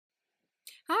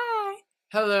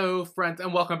Hello, friends,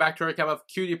 and welcome back to our recap of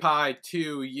Cutie Pie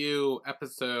 2U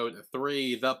Episode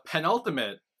 3, the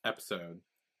penultimate episode.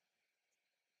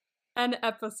 An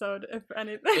episode, if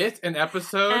anything. It's an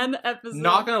episode. An episode.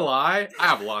 Not gonna lie, I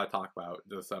have a lot to talk about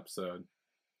this episode.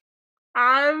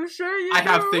 I'm sure you I do.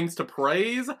 have things to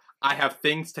praise, I have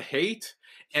things to hate,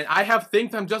 and I have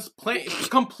things I'm just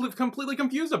completely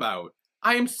confused about.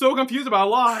 I am so confused about a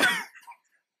lot.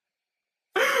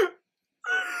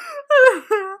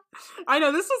 I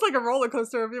know, this was like a roller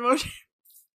coaster of emotions.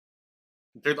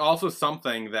 There's also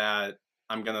something that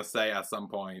I'm gonna say at some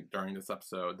point during this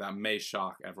episode that may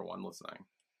shock everyone listening.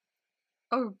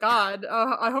 Oh god,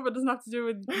 I hope it doesn't have to do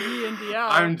with D and DL.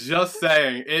 I'm just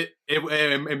saying,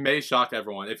 it may shock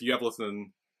everyone. If you have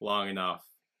listened long enough,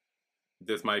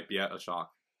 this might be a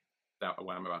shock, that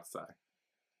what I'm about to say.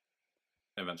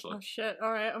 Eventually. Oh shit,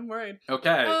 alright, I'm worried.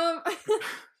 Okay.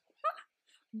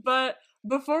 But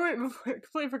before I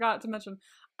completely forgot to mention,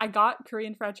 I got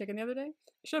Korean fried chicken the other day.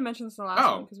 I should have mentioned this in the last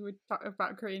one because we talked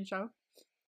about a Korean show.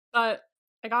 But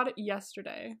I got it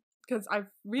yesterday because I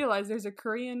realized there's a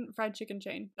Korean fried chicken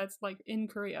chain that's like in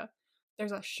Korea.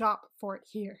 There's a shop for it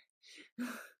here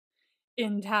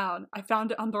in town. I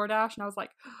found it on DoorDash and I was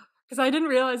like, because I didn't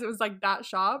realize it was like that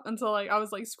shop until like I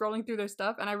was like scrolling through their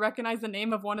stuff and I recognized the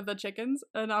name of one of the chickens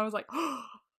and I was like, oh,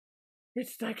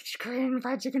 it's the Korean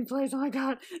fried chicken place. Oh my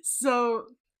god. So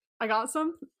I got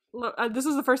some. Look, this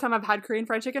is the first time I've had Korean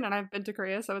fried chicken and I've been to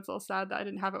Korea, so it's a little sad that I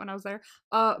didn't have it when I was there.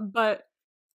 But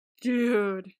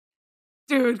dude,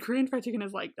 Korean fried chicken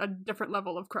is like a different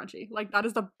level of crunchy. Like that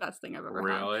is the best thing I've ever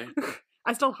had. Really?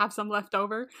 I still have some left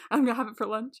over. I'm gonna have it for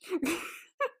lunch.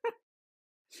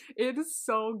 It is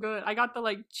so good. I got the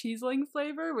like cheeseling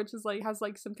flavor, which is like has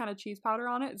like some kind of cheese powder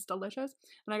on it. It's delicious.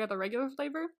 And I got the regular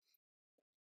flavor.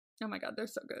 Oh my god, they're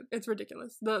so good. It's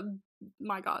ridiculous.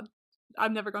 My god.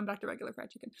 I'm never going back to regular fried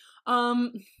chicken.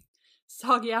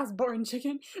 Soggy ass boring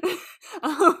chicken.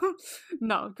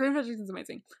 No, Korean fried chicken is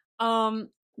amazing. But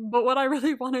what I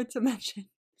really wanted to mention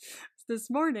this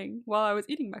morning while I was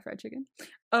eating my fried chicken,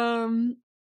 I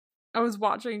was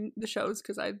watching the shows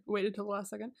because I waited till the last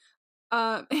second.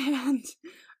 And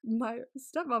my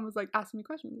stepmom was like asking me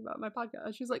questions about my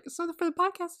podcast. She was like, so for the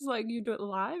podcast is like you do it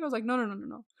live? I was like,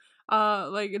 no.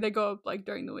 Like they go up like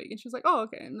during the week. And she was like, oh,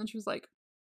 okay. And then she was like,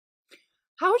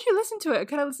 how would you listen to it?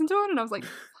 Could I listen to it? And I was like,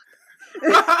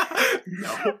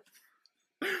 No.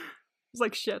 I was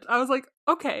like, shit. I was like,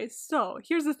 okay, so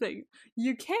here's the thing.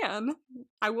 You can.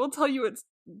 I will tell you it's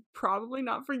probably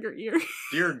not for your ear.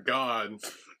 Dear God.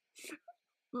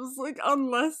 It was like,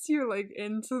 unless you're like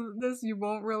into this, you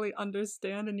won't really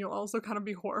understand and you'll also kind of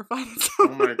be horrified. Oh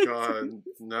my god.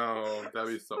 No. That'd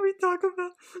be so... We talk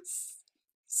about...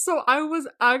 So I was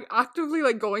actively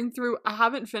like going through, I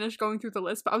haven't finished going through the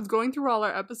list, but I was going through all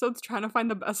our episodes trying to find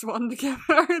the best one to give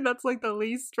her that's like the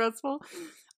least stressful.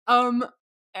 And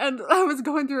I was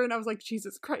going through and I was like,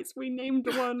 Jesus Christ, we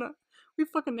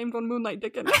fucking named one Moonlight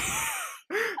Dickin.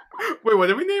 Wait, what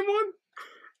did we name one?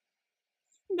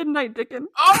 Midnight Dickin.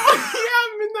 Oh, yeah,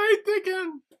 Midnight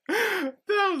Dickin.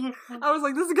 I was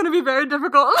like, this is gonna be very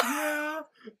difficult.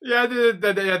 Yeah,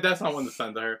 that's not one to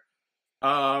send to her.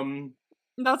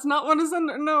 That's not one to send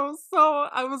her, no. So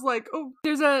I was like, oh,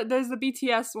 there's the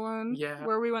BTS one, yeah,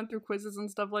 where we went through quizzes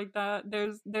and stuff like that.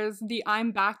 There's the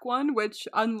I'm Back one, which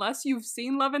unless you've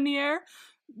seen Love in the Air,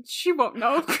 she won't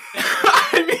know.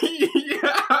 I mean,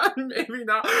 yeah, maybe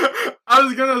not. I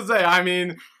was gonna say, I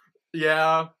mean,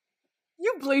 yeah.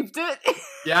 You bleeped it.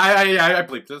 Yeah, I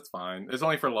bleeped it. It's fine. It's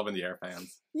only for Love in the Air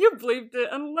fans. You bleeped it,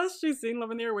 unless she's seen Love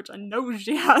in the Air, which I know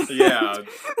she has. Yeah.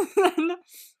 Then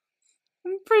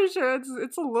I'm pretty sure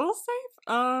it's a little safe.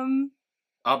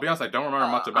 I'll be honest, I don't remember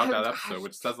much about that episode,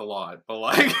 which says a lot. But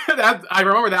like that, I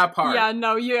remember that part. Yeah,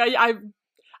 no, I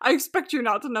expect you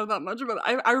not to know that much about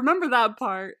it. I remember that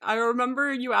part. I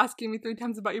remember you asking me 3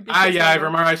 times about your BTS. Yeah, I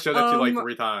remember I showed it to you like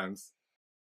 3 times.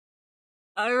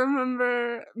 I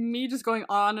remember me just going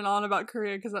on and on about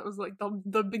Korea because that was like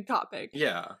the big topic.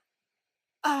 Yeah.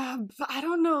 But I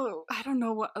don't know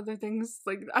what other things,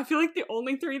 like, I feel like the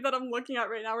only 3 that I'm looking at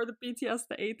right now are the BTS,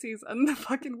 the ATEEZ, and the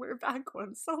fucking We're Back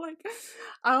ones, so, like,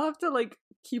 I'll have to, like,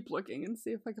 keep looking and see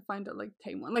if I can find a, like,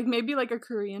 tame one, like, maybe, like, a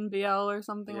Korean BL or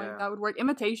something like that would work.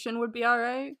 Imitation would be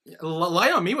alright.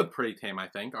 Light on Me was pretty tame, I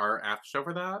think, our after show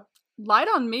for that. Light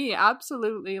on Me,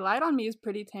 absolutely. Light on Me is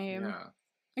pretty tame. Yeah.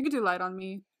 I could do Light on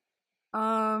Me.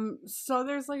 So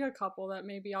there's like a couple that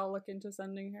maybe I'll look into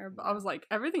sending her, but I was like,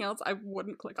 everything else I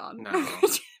wouldn't click on. No.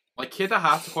 Like Kita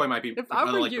Hatsukoi might be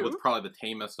was probably the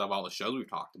tamest of all the shows we've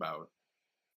talked about.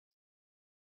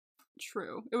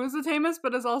 True. It was the tamest,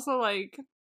 but it's also like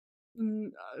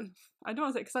I don't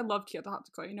want to say, because I love Kyoto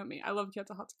Hatsukoi, you know me, I love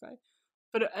Kyoto Hatsukoi,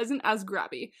 but it isn't as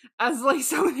grabby as, like,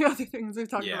 some of the other things we've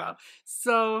talked about.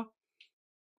 So,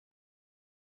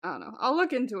 I don't know. I'll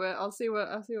look into it. I'll see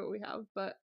what we have,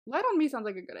 but Light on Me sounds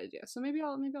like a good idea, so maybe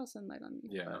I'll send Light on Me.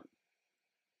 Yeah.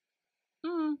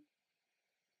 But,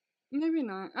 maybe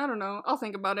not. I don't know. I'll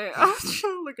think about it. I'll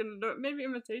look into it. Maybe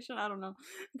Imitation. I don't know.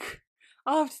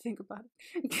 I'll have to think about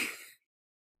it.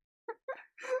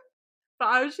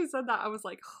 But as she said that, I was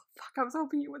like, oh, fuck, I was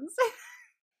hoping you wouldn't say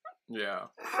that. Yeah.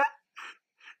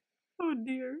 Oh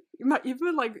dear.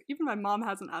 Even my mom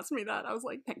hasn't asked me that. I was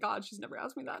like, thank God she's never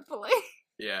asked me that. But like,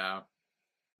 yeah.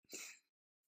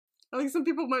 I think some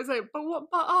people might say,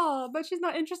 but she's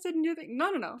not interested in your thing.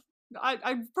 No.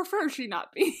 I prefer she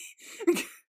not be.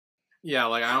 Yeah,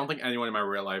 like, I don't think anyone in my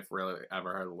real life really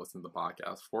ever had to listen to the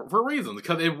podcast for reasons,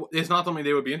 because it's not something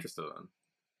they would be interested in.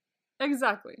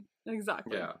 Exactly.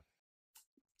 Yeah.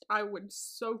 I would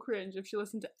so cringe if she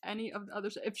listened to any of the other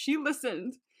shit. If she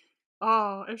listened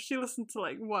to,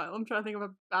 like, what? I'm trying to think of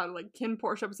about, like, Kin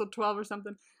Porsche episode 12 or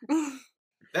something.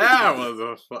 That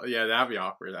was yeah, that'd be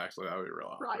awkward, actually. That would be real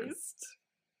awkward.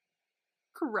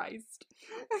 Christ.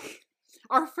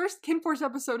 Our first Kin Porsche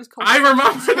episode is called... I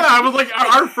remember that! I was like,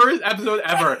 our first episode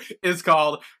ever is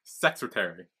called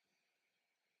Sexretary.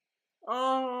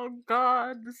 Oh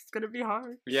God, this is gonna be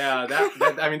hard. Yeah,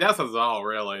 that I mean, that says it all,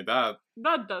 really. That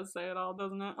does say it all,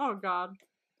 doesn't it? Oh God.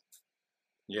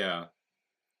 Yeah.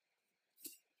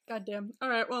 Goddamn.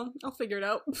 Alright, well, I'll figure it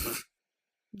out.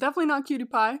 Definitely not Cutie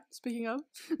Pie, speaking of.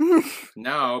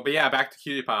 No, but yeah, back to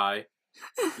Cutie Pie.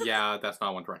 Yeah, that's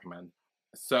not one to recommend.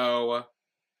 So,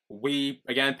 we,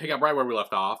 again, pick up right where we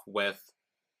left off with,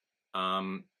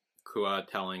 Kua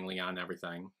telling Leon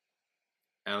everything.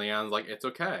 And Leon's like, it's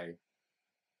okay.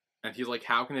 And he's like,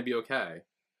 how can it be okay?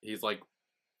 He's like,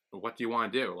 what do you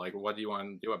want to do? Like, what do you want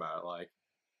to do about it? Like,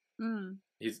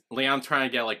 Leon's trying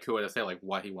to get, like, Kua to say, like,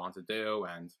 what he wants to do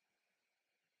and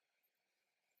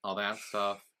all that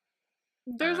stuff.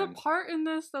 There's a part in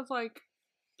this that's like,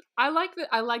 I like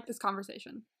this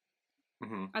conversation.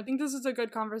 Mm-hmm. I think this is a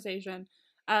good conversation,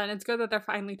 and it's good that they're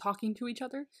finally talking to each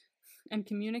other and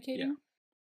communicating.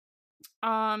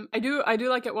 Yeah. I do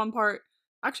like at one part,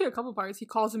 actually a couple parts, he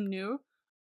calls him new,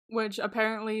 which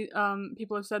apparently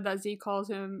people have said that Z calls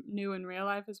him new in real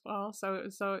life as well. So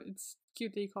it's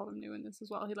cute that he called him new in this as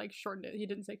well. He like shortened it. He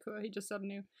didn't say Kua, he just said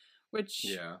new, which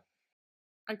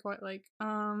I quite like.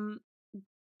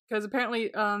 Because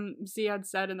apparently Z had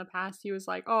said in the past, he was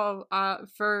like,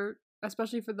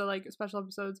 especially for the like special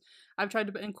episodes, I've tried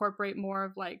to incorporate more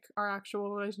of like our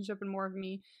actual relationship and more of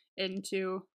me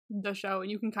into the show, and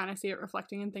you can kind of see it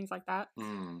reflecting in things like that.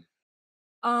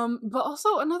 But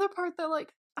also another part that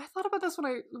like I thought about this when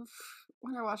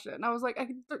I watched it, and I was like, I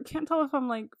can't tell if I'm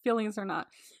like feeling this or not,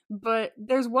 but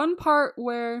there's one part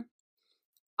where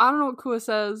I don't know what Kua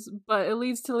says, but it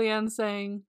leads to Leanne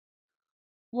saying,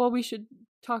 well, we should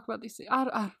talk about these things.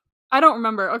 I don't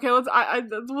remember. Okay, we'll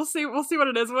see what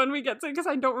it is when we get to it, because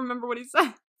I don't remember what he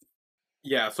said.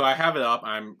 Yeah, so I have it up.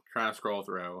 I'm trying to scroll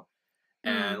through.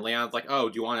 And Leon's like, oh,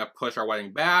 do you want to push our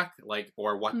wedding back? Like,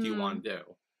 or what do you want to do?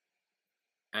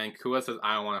 And Kua says,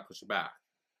 I don't want to push it back.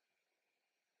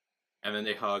 And then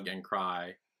they hug and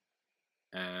cry.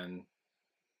 And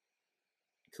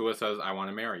Kua says, I want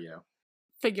to marry you.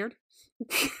 Figured.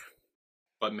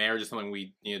 But marriage is something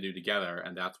we need to do together,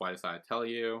 and that's why I decided to tell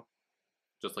you.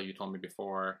 Just like you told me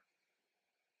before.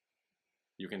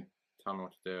 You can tell me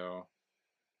what to do.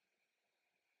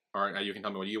 Or you can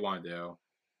tell me what you want to do.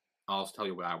 I'll also tell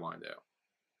you what I want to do.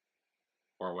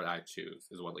 Or what I choose,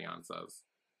 is what Leon says.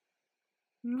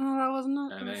 No, that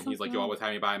wasn't it. And then he's like, you always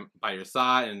have me by your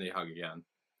side, and they hug again.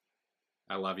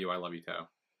 I love you too.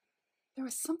 There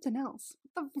was something else.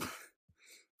 What the...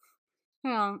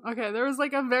 Yeah, okay, there was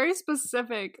like a very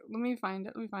specific, let me find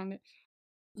it.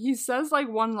 He says like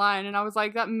one line, and I was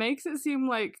like, that makes it seem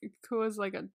like Kua's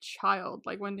like a child,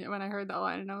 like when I heard that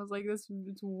line, and I was like, it's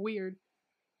weird.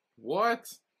 What?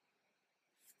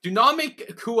 Do not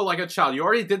make Kua like a child. You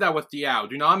already did that with Diao.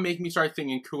 Do not make me start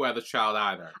thinking Kua as a child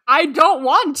either. I don't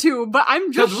want to, but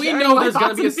I'm just because we know there's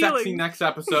going to be a sexy next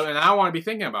episode, and I don't want to be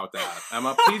thinking about that.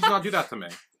 Emma, please do not do that to me.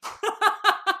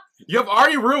 You have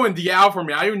already ruined Diao for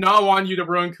me. I do not want you to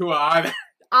ruin Kua either.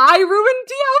 I ruined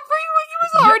Diao for you? He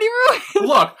was already ruined.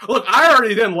 Look, I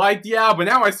already didn't like Diao, but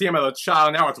now I see him as a child,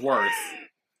 and now it's worse.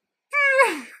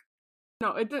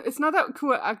 No, it's not that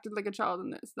Kua acted like a child in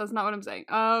this. That's not what I'm saying.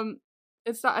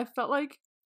 It's that I felt like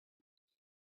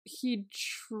he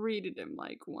treated him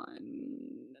like one.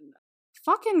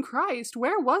 Fucking Christ,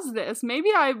 where was this? Maybe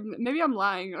I'm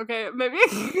lying, okay? Maybe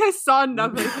I saw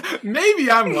nothing.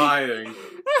 Maybe I'm lying.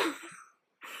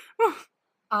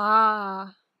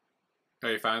 Ah. Oh,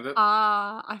 you found it?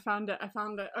 I found it.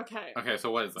 Okay. Okay,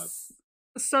 so what is that?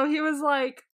 So he was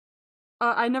like,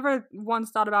 I never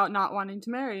once thought about not wanting to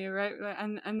marry you, right?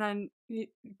 And then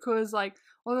Kua's like,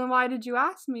 well, then why did you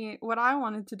ask me what I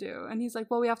wanted to do? And he's like,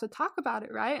 well, we have to talk about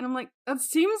it, right? And I'm like, that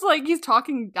seems like he's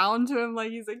talking down to him like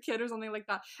he's a kid or something like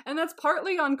that. And that's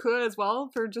partly on Kua as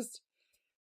well for just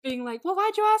being like, well,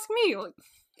 why'd you ask me? Like,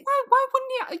 why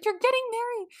wouldn't you? You're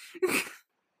getting married.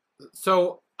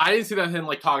 So I didn't see that him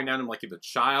like talking down to him like he's a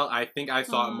child. I think I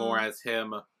saw it more as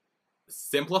him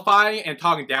simplifying and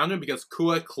talking down to him because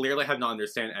Kua clearly had not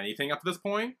understand anything up to this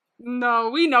point. No,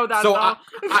 we know that. So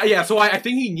I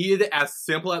think he needed it as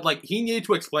simple as like he needed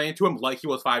to explain it to him like he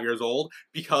was 5 years old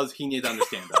because he needed to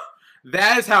understand it.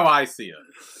 That is how I see it.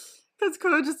 Because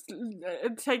Kua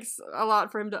it takes a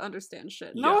lot for him to understand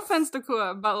shit. No offense to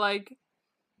Kua, but like.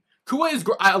 Kua is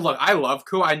look, I love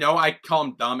Kua. I know I call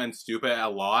him dumb and stupid a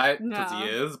lot because he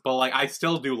is, but like I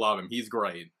still do love him. He's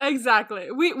great. Exactly.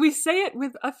 We say it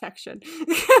with affection.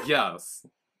 Yes.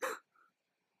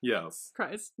 Yes.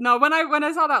 Christ. No, when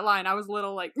I saw that line, I was a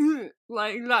little like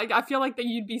I feel like that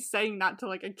you'd be saying that to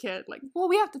like a kid, like, well,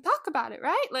 we have to talk about it,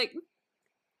 right? Like,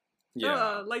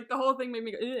 yeah, like the whole thing made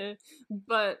me go, ugh.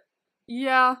 But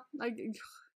yeah, like,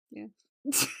 yeah.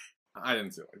 I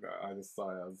didn't see it like that. I just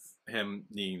saw it as him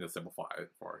needing to simplify it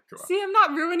for Kua. See, I'm not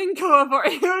ruining Kua for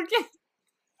you, okay?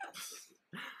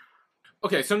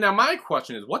 Okay, so now my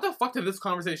question is, what the fuck did this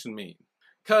conversation mean?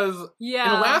 Because in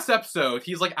the last episode,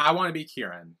 he's like, I want to be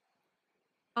Kieran.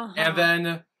 And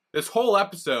then this whole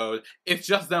episode, it's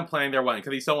just them planning their wedding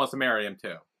because he still wants to marry him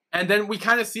too. And then we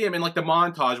kind of see him in like the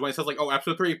montage when it says like, oh,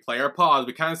 episode 3, player pause.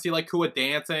 We kind of see like Kua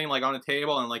dancing like on a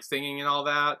table and like singing and all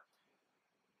that.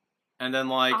 And then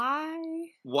like,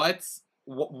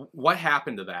 what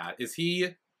happened to that?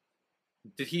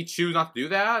 Did he choose not to do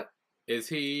that?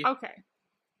 Okay.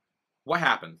 What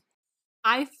happened?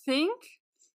 I think,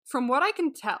 from what I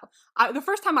can tell, the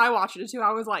first time I watched it too,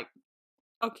 I was like,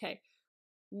 okay,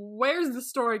 where's the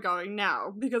story going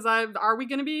now? Because are we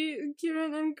gonna be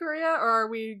Kieran in Korea or are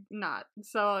we not?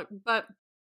 So, but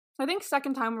I think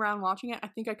second time around watching it, I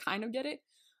think I kind of get it.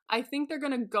 I think they're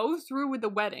gonna go through with the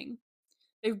wedding.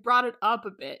 They've brought it up a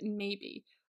bit, maybe.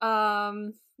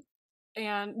 And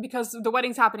because the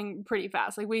wedding's happening pretty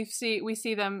fast. Like we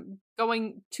see them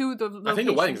going to the location. I think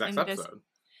the wedding's next episode.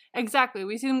 Exactly.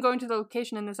 We see them going to the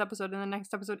location in this episode, and the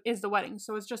next episode is the wedding.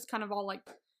 So it's just kind of all like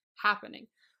happening.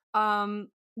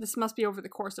 This must be over the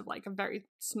course of like a very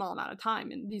small amount of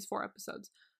time in these 4 episodes.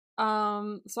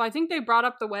 So I think they brought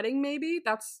up the wedding, maybe.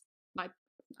 That's I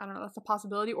don't know, that's a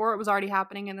possibility. Or it was already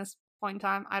happening in this point in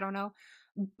time. I don't know.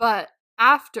 But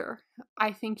after,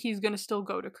 I think he's going to still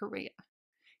go to Korea.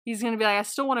 He's going to be like, I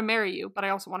still want to marry you, but I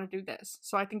also want to do this.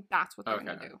 So I think that's what they're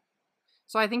going to do.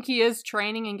 So I think he is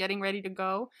training and getting ready to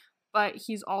go, but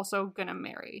he's also going to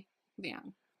marry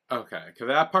Liang. Okay, because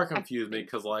that part confused me,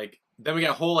 because like, then we get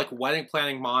a whole like wedding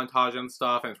planning montage and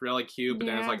stuff, and it's really cute, but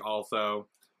then it's like also,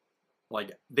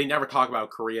 like, they never talk about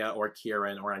Korea or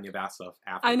Kieran or any of that stuff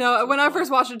after. I know. When I first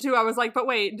watched it too, I was like, but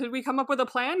wait, did we come up with a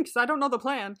plan? Because I don't know the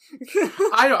plan.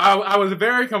 I was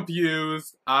very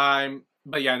confused.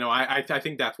 But yeah, no, I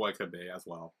think that's what it could be as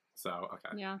well. So,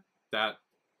 okay. Yeah. That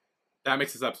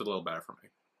makes this episode a little better for me.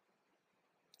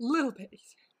 Little bit.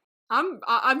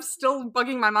 I'm still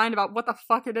bugging my mind about what the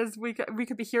fuck it is we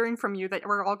could be hearing from you that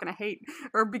we're all gonna hate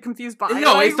or be confused by.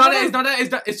 No, like,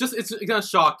 it's gonna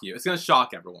shock you. It's gonna shock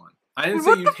everyone. I didn't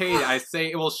say you'd hate it. I say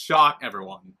it will shock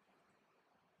everyone.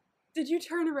 Did you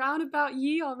turn around about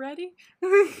Yi already?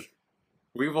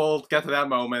 We will get to that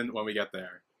moment when we get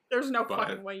there. There's no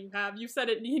fucking way you have. You said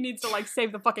it. He needs to like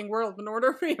save the fucking world in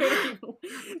order for you to people.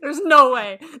 There's no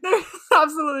way. There's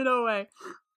absolutely no way.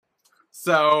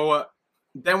 So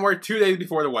then we're 2 days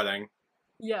before the wedding.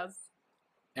 Yes.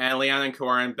 And Leanne and Kua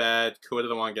are in bed. Kua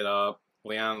doesn't want to get up.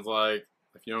 Leanne's like,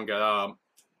 if you don't get up,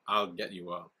 I'll get you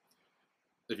up.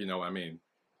 If you know what I mean.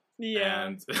 Yeah.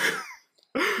 And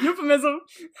euphemism.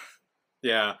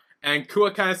 Yeah. And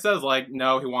Kua kind of says, like,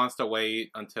 no, he wants to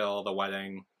wait until the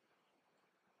wedding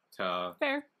to...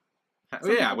 Fair.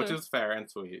 Yeah, which is fair and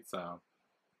sweet, so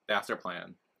that's their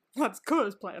plan. That's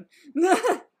Kua's plan.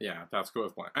 Yeah, that's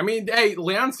Kua's plan. I mean, hey,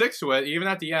 Leon sticks to it. Even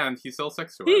at the end, he still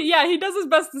sticks to it. He does his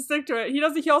best to stick to it.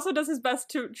 He also does his best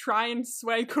to try and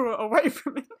sway Kua away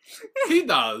from it. He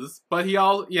does, but he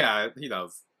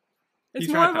does. It's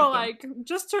more of a like,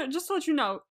 just to let you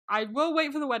know, I will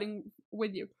wait for the wedding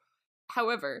with you.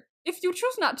 However, if you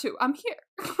choose not to, I'm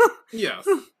here. Yes.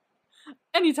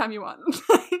 Anytime you want.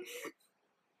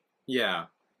 Yeah.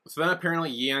 So then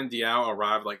apparently Yi and Diao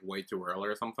arrived like way too early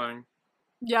or something.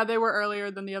 Yeah, they were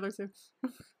earlier than the other two.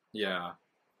 Yeah.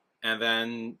 And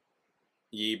then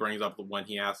Yi brings up when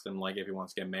he asked him, like, if he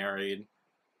wants to get married.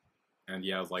 And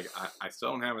yeah, I was like, I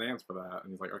still don't have an answer for that.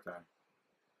 And he's like, okay.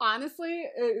 Honestly,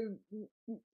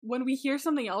 when we hear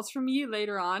something else from Yi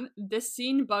later on, this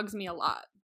scene bugs me a lot.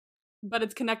 But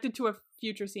it's connected to a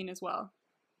future scene as well.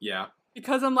 Yeah.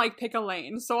 Because I'm like, pick a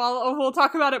lane. So we'll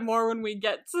talk about it more when we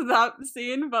get to that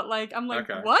scene. But like, I'm like,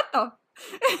 okay. What the?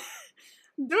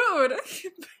 Dude.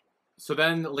 So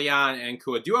then Leon and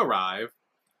Kua do arrive.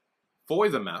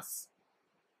 Foy's a mess.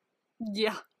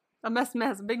 Yeah. A mess,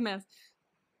 a big mess.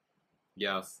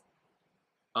 Yes.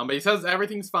 But he says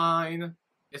everything's fine.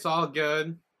 It's all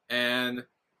good. And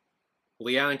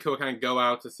Leon and Kua kind of go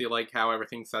out to see, like, how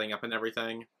everything's setting up and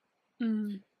everything.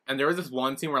 Mm. And there was this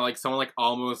one scene where, like, someone, like,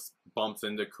 almost bumps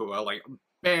into Kua, like,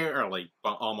 barely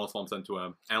almost bumps into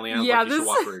him. And Leon's like, you should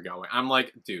watch where you're going. I'm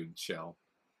like, dude, chill.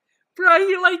 Bro,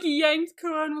 he, like, yanked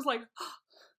Kua and was like,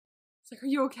 it's like, are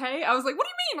you okay? I was like, what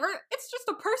do you mean? It's just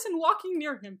a person walking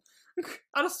near him.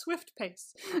 At a swift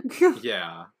pace.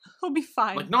 Yeah. He'll be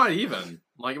fine. Like, not even.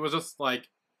 Like, it was just, like,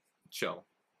 chill.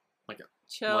 Like,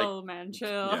 chill, like, man, chill.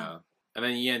 Yeah. And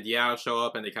then Yi and Diao show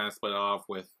up, and they kind of split off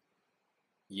with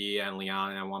Yi and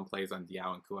Leon in one place, and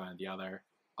Diao and Kua in the other,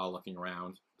 all looking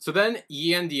around. So then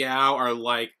Yi and Diao are,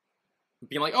 like,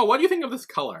 being like, oh, what do you think of this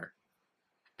color?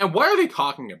 And what are they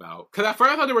talking about? Because at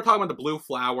first I thought they were talking about the blue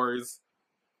flowers,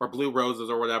 or blue roses,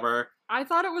 or whatever. I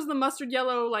thought it was the mustard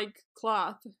yellow, like,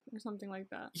 cloth, or something like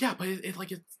that. Yeah, but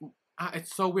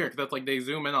it's so weird, because it's like, they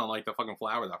zoom in on, like, the fucking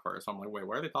flowers at first. So I'm like, wait,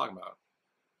 what are they talking about?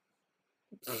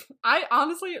 I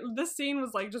honestly, this scene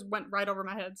was like, just went right over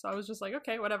my head. So I was just like,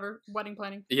 okay, whatever, wedding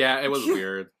planning. Yeah, it was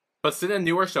weird. But Sin and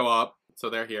Newer show up, so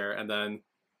they're here, and then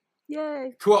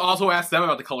yay. Kua also asked them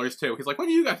about the colors too. He's like, what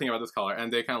do you guys think about this color?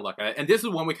 And they kind of look at it. And this is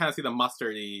when we kind of see the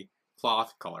mustardy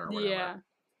cloth color or whatever. Yeah.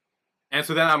 And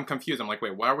so then I'm confused. I'm like,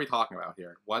 wait, what are we talking about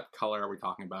here? What color are we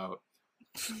talking about?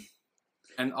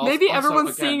 And also, maybe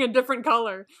everyone's seeing a different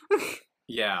color.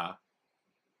 Yeah.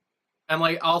 And,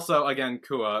 like, also, again,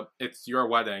 Kua, it's your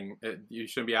wedding. You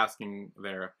shouldn't be asking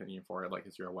their opinion for it. Like,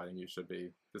 it's your wedding. You should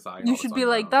be deciding. You should be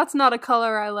like, that's not a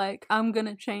color I like. I'm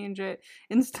gonna change it.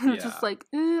 Instead of just like,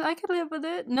 I could live with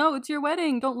it. No, it's your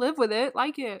wedding. Don't live with it.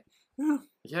 Like it.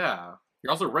 Yeah.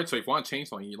 You're also rich, so if you want to change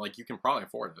something, you can probably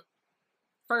afford it.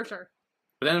 For sure.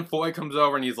 But then Foy comes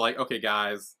over and he's like, okay,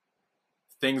 guys,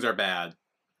 things are bad.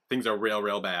 Things are real,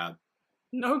 real bad.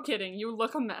 No kidding. You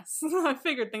look a mess. I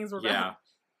figured things were bad. Yeah.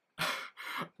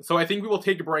 So I think we will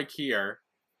take a break here,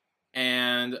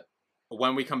 and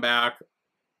when we come back,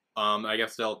 I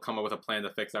guess they'll come up with a plan to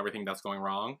fix everything that's going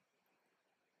wrong,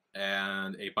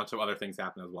 and a bunch of other things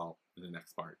happen as well in the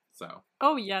next part. So.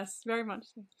 Oh yes, very much.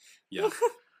 Yes.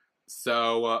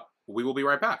 So we will be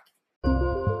right back.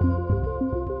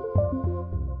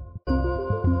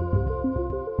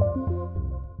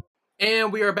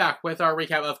 And we are back with our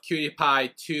recap of Cutie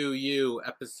Pie 2U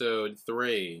Episode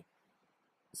 3.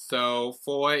 So,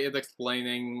 Foy is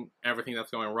explaining everything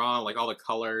that's going wrong, like all the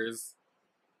colors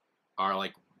are,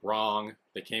 like, wrong.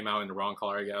 They came out in the wrong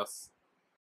color, I guess.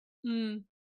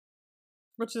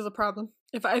 Which is a problem.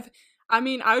 I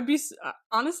mean, I would be,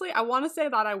 honestly, I want to say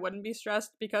that I wouldn't be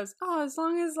stressed because, as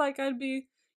long as, like, I'd be,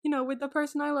 with the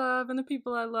person I love and the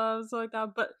people I love, so like that,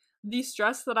 but the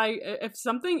stress that if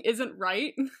something isn't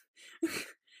right,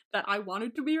 that I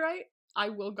wanted to be right, I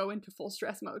will go into full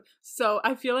stress mode. So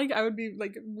I feel like I would be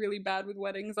like really bad with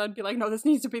weddings. I'd be like, no, this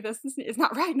needs to be this. It's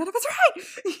not right. None of it's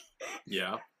right.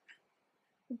 Yeah.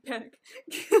 Panic.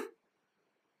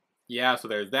 Yeah, so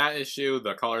there's that issue.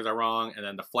 The colors are wrong, and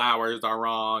then the flowers are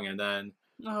wrong, and then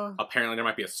apparently there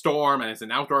might be a storm, and it's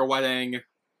an outdoor wedding.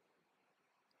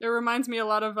 It reminds me a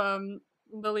lot of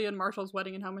Lily and Marshall's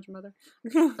wedding in How I Met Your Mother.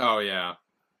 Oh, yeah.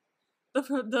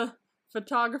 The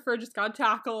photographer just got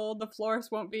tackled. The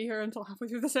florist won't be here until halfway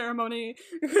through the ceremony.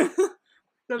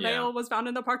 The veil was found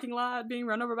in the parking lot, being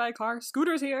run over by a car.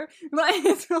 Scooter's here.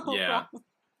 It's a whole problem.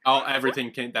 Oh,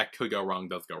 everything that could go wrong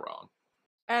does go wrong.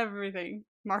 Everything.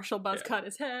 Marshall Buzz cut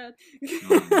his head.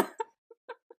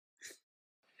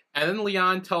 And then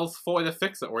Leon tells Foy to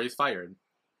fix it or he's fired.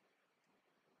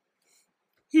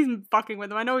 He's fucking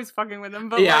with him. I know he's fucking with him,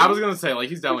 but yeah, I was gonna say, like,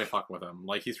 he's definitely fucking with him.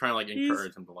 Like, he's trying to, like,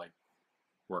 encourage him to, like,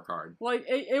 work hard. Like,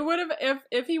 it would have,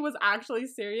 if he was actually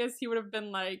serious, he would have been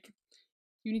like,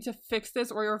 you need to fix this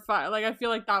or you're fired. Like, I feel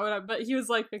like that would have, but he was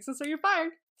like, fix this or you're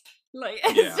fired. Like,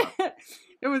 yeah.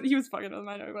 He was fucking with him,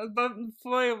 I know he was, but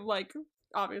Foy, like,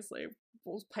 obviously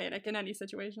will panic in any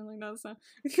situation like that,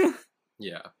 so.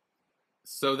 Yeah.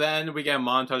 So then we get a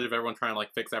montage of everyone trying to,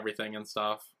 like, fix everything and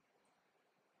stuff.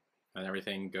 And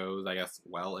everything goes, I guess,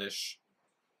 well-ish.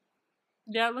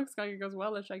 Yeah, it looks like it goes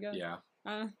well-ish, I guess. Yeah.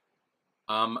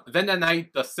 Then that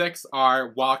night, the 6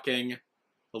 are walking.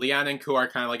 Leanne and Ku are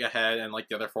kind of like ahead, and like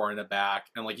the other 4 in the back,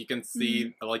 and like you can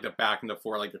see like the back and the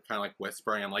 4 like they're kind of like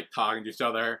whispering and like talking to each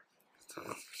other.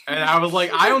 And I was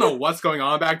like, I don't know what's going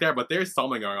on back there, but there's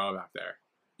something going on back there.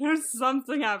 There's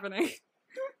something happening.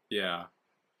 Yeah.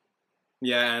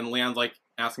 Yeah, and Leon's like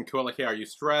asking Ku like, hey, are you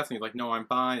stressed? And he's like, no, I'm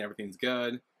fine, everything's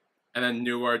good. And then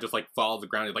Noor just like falls to the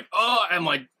ground. He's like, oh, and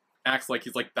like acts like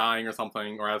he's like dying or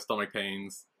something, or has stomach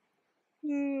pains.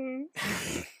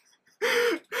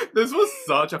 This was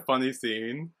such a funny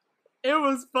scene. It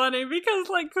was funny because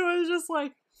like Ku was just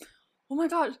like, oh my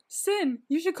gosh, Sin,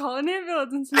 you should call an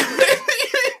ambulance. And Sin's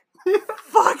like,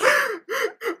 fuck.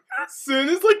 Sin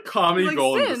is like comedy like,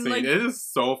 gold in the Sin, scene. like, it is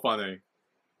so funny.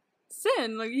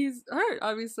 Sin, like he's hurt,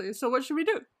 obviously. So what should we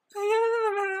do?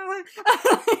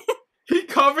 He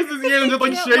covers his ear and just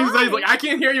like shakes his head. He's like, I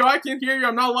can't hear you,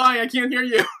 I'm not lying, I can't hear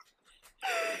you.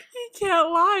 He can't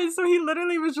lie, so he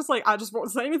literally was just like, I just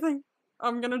won't say anything.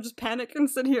 I'm gonna just panic and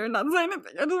sit here and not say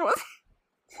anything. I just won't.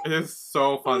 It is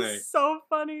so funny. It was so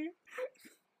funny.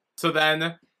 So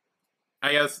then,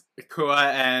 I guess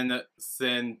Kua and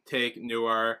Sin take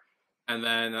Noor, and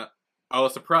then, oh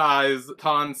surprise,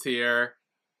 Tan's here,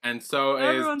 and so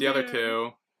Everyone's is the other here.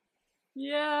 2.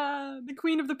 Yeah, the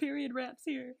queen of the period rap's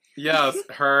here. Yes,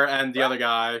 her and the other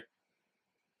guy. Oh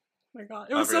my god,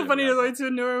 it was so funny the way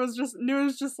too. Noor was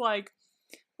just like,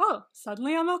 oh,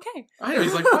 suddenly I'm okay. I know,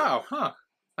 he's like, wow, huh,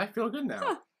 I feel good now.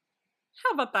 Huh.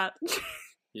 How about that?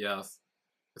 Yes.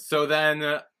 So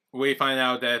then we find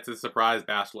out that it's a surprise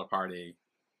bachelor party.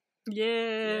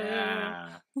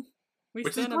 Yeah.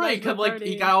 Which is great, because like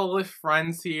he got all his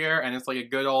friends here, and it's like a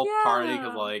good old party,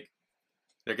 because like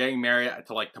they're getting married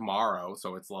to like tomorrow,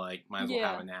 so it's like might as well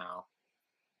have it now.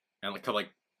 And like, 'cause, like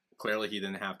clearly he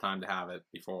didn't have time to have it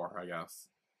before, I guess.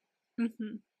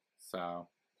 So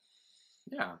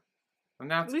yeah,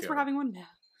 and that's at least good. we're having one now.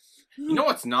 You know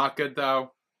what's not good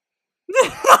though? You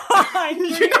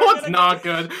know what's not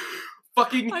good?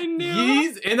 Fucking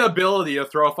Yee's inability to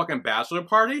throw a fucking bachelor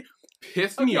party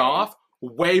pissed me off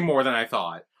way more than I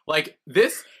thought. Like,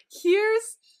 this...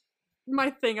 Here's my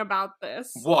thing about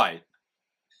this. What?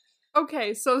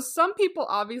 Okay, so some people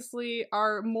obviously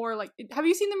are more like... Have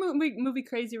you seen the movie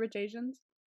Crazy Rich Asians?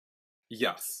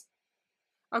 Yes.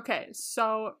 Okay,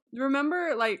 so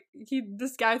remember, like,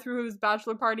 this guy threw his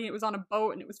bachelor party and it was on a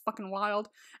boat and it was fucking wild,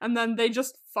 and then they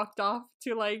just fucked off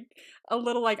to, like, a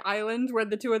little, like, island where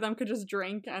the 2 of them could just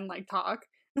drink and, like, talk.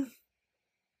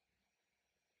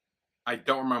 I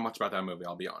don't remember much about that movie,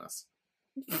 I'll be honest.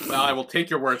 Well, I will take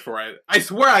your word for it. I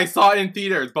swear I saw it in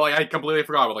theaters, but like, I completely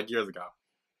forgot it, like, years ago.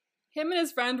 Him and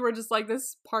his friend were just like,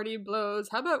 this party blows,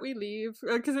 how about we leave?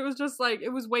 Because it was just like, it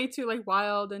was way too like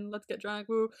wild and let's get drunk,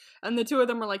 woo. And the 2 of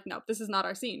them were like, no, this is not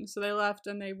our scene. So they left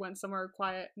and they went somewhere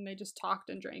quiet and they just talked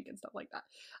and drank and stuff like that.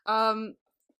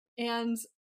 And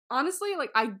honestly,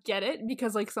 like, I get it,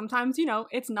 because like sometimes, you know,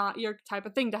 it's not your type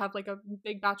of thing to have like a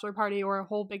big bachelor party or a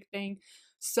whole big thing.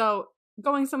 So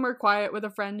going somewhere quiet with a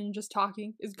friend and just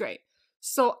talking is great.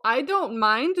 So I don't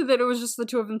mind that it was just the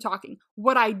 2 of them talking.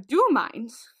 What I do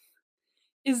mind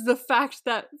is the fact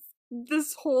that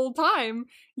this whole time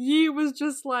Yee was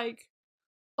just like,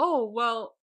 oh,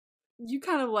 well, you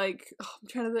kind of like, I'm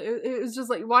trying to, it was just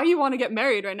like, why do you want to get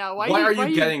married right now? What are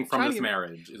you getting from this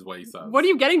marriage, is what he says. What are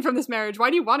you getting from this marriage?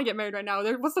 Why do you want to get married right now?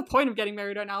 What's the point of getting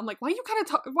married right now? I'm like, why are you kind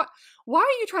of, why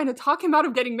are you trying to talk him out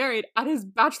of getting married at his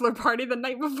bachelor party the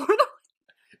night before?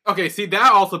 Okay, see,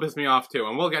 that also pissed me off too,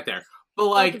 and we'll get there. But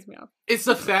like, it's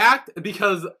the fact,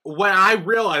 because when I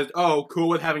realized, oh, Cool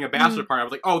was having a bachelor party, I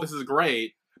was like, oh, this is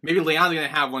great. Maybe Leon's gonna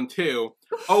have one too.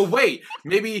 Oh wait,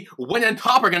 maybe Wen and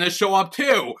Top are gonna show up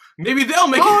too. Maybe they'll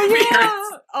make an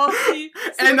appearance. Oh, see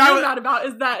and what I'm mad about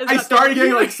is that I started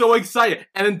getting like so excited,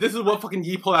 and then this is what fucking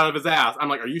Yee pulled out of his ass. I'm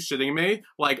like, are you shitting me?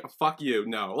 Like, fuck you,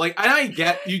 no. Like, and I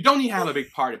get you don't need to have a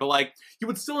big party, but like, you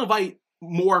would still invite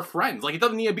more friends. Like, it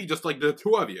doesn't need to be just like the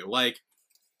 2 of you. Like,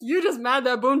 you're just mad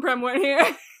that Boon Prem weren't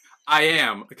here. I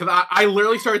am, because I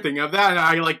literally started thinking of that, and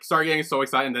I like started getting so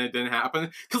excited, and then it didn't happen.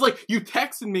 Because like, you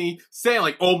texted me saying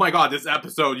like, oh my god, this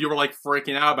episode, you were like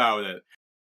freaking out about it.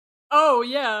 Oh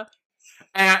yeah.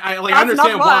 And I like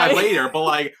understand why later, but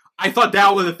like, I thought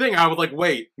that was the thing. I was like,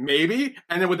 wait, maybe?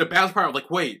 And then with the bachelor part, I was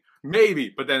like, wait,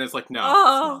 maybe. But then it's like, no, it's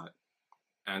not.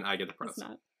 And I get depressed. It's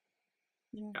not.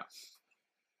 Yeah. Yeah.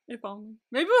 If only.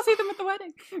 Maybe we'll see them at the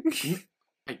wedding.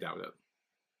 I doubt it.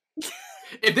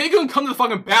 If they can come to the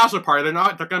fucking bachelor party,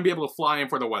 they're gonna be able to fly in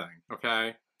for the wedding,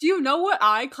 okay? Do you know what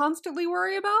I constantly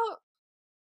worry about?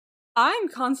 I'm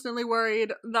constantly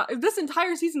worried that this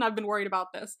entire season I've been worried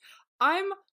about this. I'm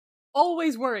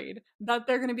always worried that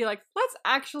they're gonna be like, let's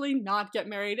actually not get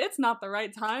married. It's not the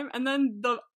right time. And then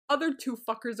the other two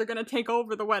fuckers are gonna take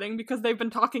over the wedding because they've been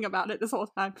talking about it this whole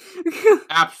time.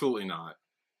 Absolutely not.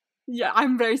 Yeah,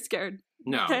 I'm very scared.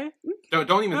 No. Okay?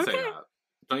 Don't even say that.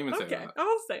 Don't even say that. I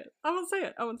won't say it. I won't say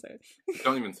it. I won't say it.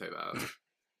 Don't even say that.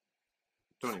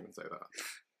 Don't even say that.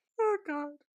 Oh, God.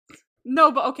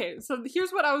 No, but okay, so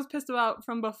here's what I was pissed about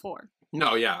from before.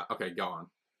 No, yeah. Okay, go on.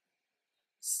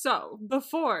 So,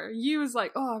 before, you was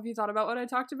like, oh, have you thought about what I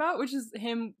talked about? Which is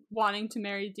him wanting to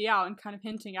marry Diao and kind of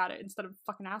hinting at it instead of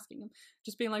fucking asking him.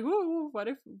 Just being like, ooh, what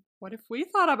if we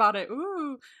thought about it?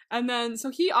 Ooh. And then,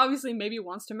 so he obviously maybe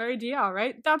wants to marry Diao,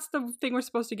 right? That's the thing we're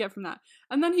supposed to get from that.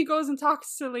 And then he goes and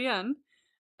talks to Lian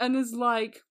and is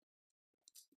like,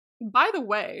 by the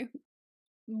way,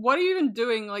 what are you even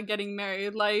doing, like, getting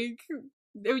married? Like,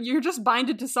 you're just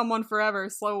binded to someone forever,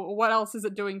 so what else is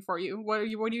it doing for you? What are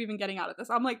you even getting out of this?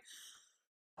 I'm like,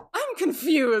 I'm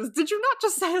confused. Did you not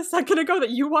just say a second ago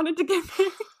that you wanted to get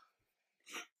married?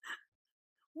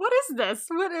 What is this?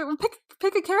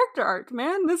 Pick a character arc,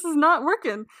 man. This is not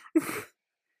working.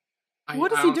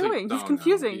 What is he doing? He's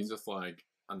confusing. He's just, like,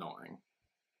 annoying.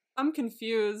 I'm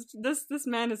confused. This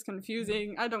man is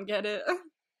confusing. I don't get it.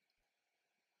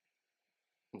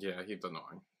 Yeah, he's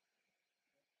annoying.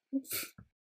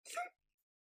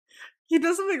 He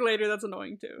does something later that's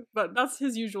annoying too, but that's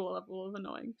his usual level of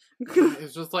annoying.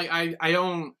 It's just like I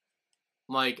don't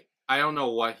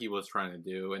know what he was trying to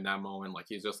do in that moment. Like,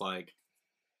 he's just like,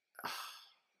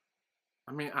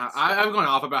 I mean, I've gone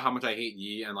off about how much I hate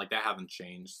Yi, and like that hasn't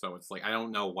changed. So it's like I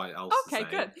don't know what else. Okay, to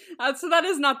say. good. So that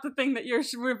is not the thing that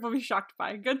will be shocked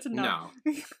by. Good to know.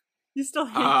 No. You still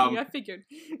hate Yi, I figured.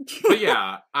 But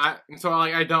yeah, I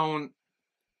don't.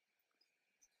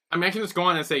 I mean, I can just go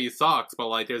on and say he sucks, but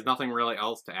like, there's nothing really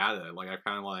else to add it. Like, I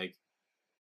kind of like.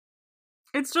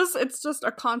 It's just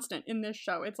a constant in this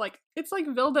show. It's like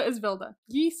Vilda is Vilda.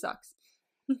 Yi sucks.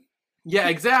 Yeah,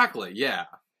 exactly. Yeah.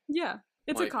 Yeah,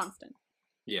 it's like, a constant.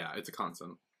 Yeah, it's a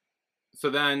constant. So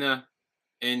then,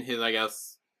 in his, I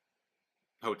guess,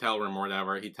 hotel room or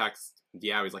whatever, he texts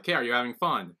Diao. He's like, "Hey, are you having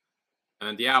fun?" And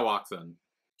then Diao walks in.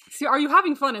 See, "Are you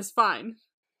having fun" is fine.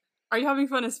 "Are you having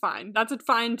fun" is fine. That's a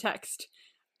fine text.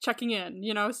 Checking in,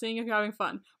 seeing if you're having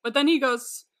fun. But then he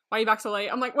goes, "Why are you back so late?"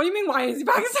 I'm like, what do you mean, why is he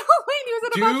back so late? He was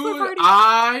at a bachelor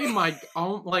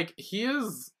party. He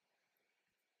is,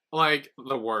 like,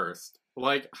 the worst.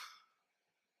 Like, I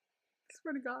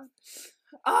swear to God.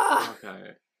 Ah.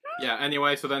 Okay. Yeah,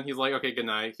 anyway, so then he's like, okay, good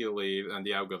night. He leaves, and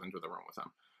Diao goes into the room with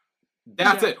him.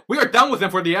 That's it. We are done with him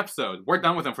for the episode. Good.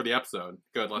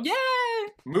 Let's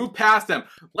move past them.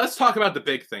 Let's talk about the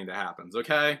big thing that happens,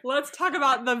 okay? Let's talk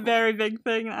about the very big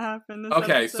thing that happened this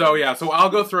Okay, episode. so I'll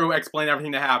go through, explain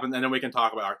everything that happened, and then we can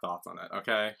talk about our thoughts on it,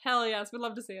 okay? Hell yes, we'd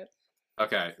love to see it.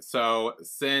 Okay, so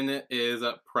Sin is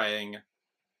praying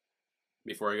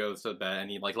before he goes to bed, and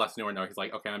he, like, lets Noor know. He's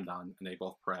like, okay, I'm done, and they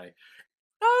both pray.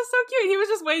 That was so cute. He was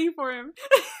just waiting for him.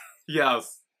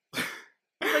 Yes.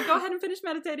 He's like, go ahead and finish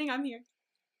meditating. I'm here.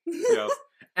 Yes.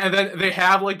 And then they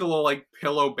have, like, the little, like,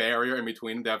 pillow barrier in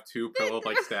between. They have two pillows,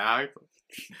 like, stacked.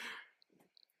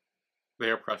 They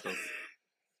are precious.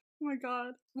 Oh my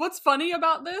God. What's funny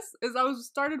about this is I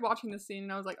started watching this scene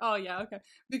and I was like, oh yeah, okay.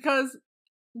 Because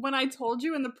when I told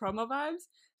you in the promo vibes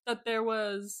that there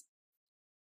was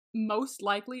most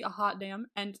likely a hot damn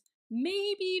and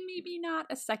maybe not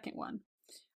a second one,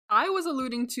 I was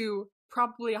alluding to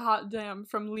probably a hot damn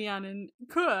from Lian and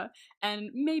Ke,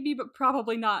 and maybe but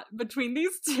probably not between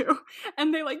these two.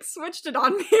 And they like switched it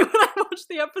on me when I watched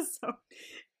the episode.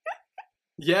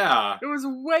 Yeah. It was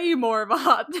way more of a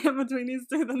hot damn between these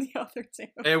two than the other two.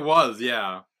 It was,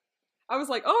 yeah. I was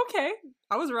like, oh, okay,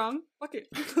 I was wrong. Fuck it,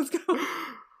 let's go.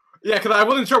 Yeah, because I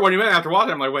wasn't sure what you meant after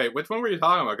watching. I'm like, wait, which one were you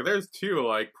talking about? Because there's two,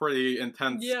 like, pretty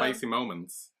intense, spicy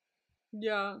moments.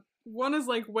 Yeah. One is,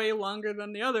 like, way longer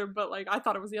than the other, but, like, I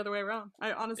thought it was the other way around.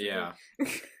 I honestly did.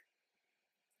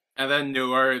 And then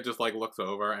Noor just, like, looks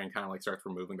over and kind of, like, starts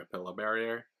removing the pillow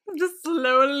barrier. Just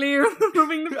slowly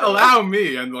removing the pillow. Allow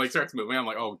me! And, like, starts moving. I'm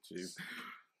like, oh, jeez.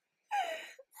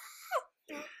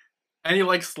 And he,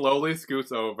 like, slowly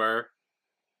scoots over.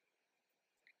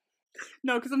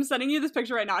 No, because I'm sending you this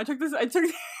picture right now. I took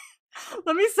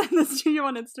let me send this to you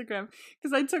on Instagram.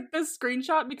 Because I took this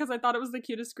screenshot because I thought it was the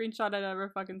cutest screenshot I'd ever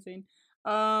fucking seen.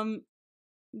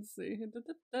 Let's see.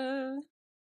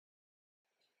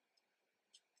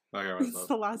 Okay, it's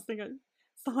the last thing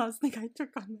I took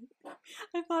on it.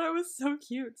 I thought it was so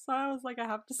cute, so I was like, I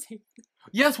have to save it.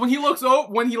 Yes, when he looks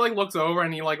over and he like when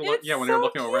they're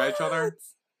looking over at each other.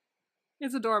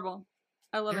 It's adorable.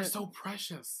 I love it. They're so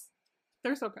precious.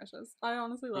 They're so precious. I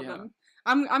honestly love them.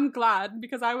 I'm glad,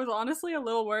 because I was honestly a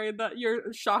little worried that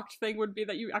your shocked thing would be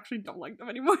that you actually don't like them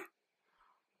anymore.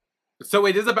 So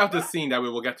it is about this scene that we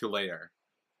will get to later.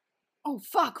 Oh,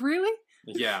 fuck, really?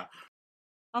 Yeah.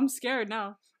 I'm scared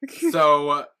now.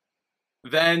 So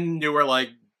then Newer, like,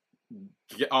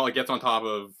 gets on top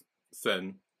of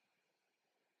Sin.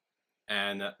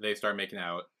 And they start making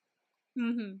out.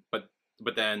 Mm-hmm.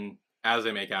 But then, as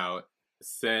they make out,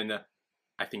 Sin,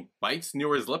 I think, bites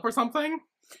Newer's lip or something?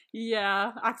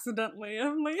 Yeah, accidentally.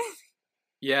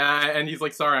 Yeah, and he's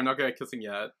like, sorry, I'm not good at kissing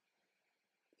yet.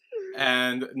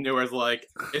 And Newer's like,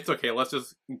 it's okay, let's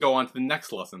just go on to the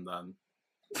next lesson then.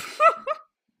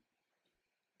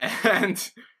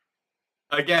 And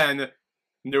again,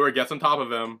 Newer gets on top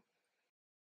of him.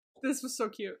 This was so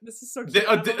cute. This is so cute.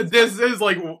 This is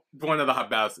like one of the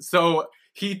best. So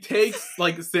he takes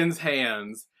like Sin's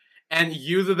hands and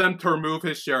uses them to remove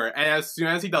his shirt. And as soon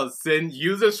as he does, Sin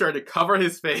uses his shirt to cover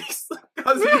his face.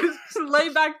 Because he's lay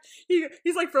back.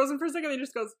 He's like frozen for a second. And he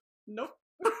just goes, nope.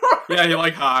 Yeah, he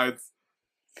like hides.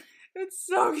 It's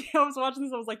so cute. I was watching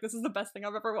this. I was like, this is the best thing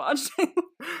I've ever watched.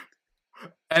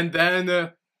 And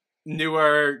then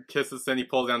Newer kisses Sin. He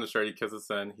pulls down the shirt. He kisses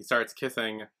Sin. He starts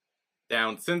kissing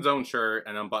down Sin's own shirt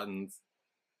and unbuttons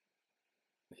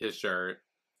his shirt.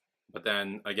 But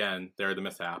then, again, there's the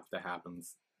mishap that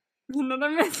happens. Another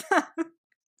mishap.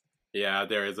 Yeah,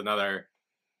 there is another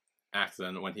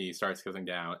accident when he starts kissing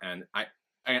down. And I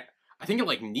think it,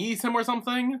 like, knees him or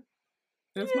something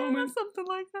in this moment. Something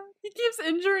like that. He keeps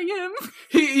injuring him.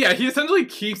 He essentially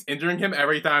keeps injuring him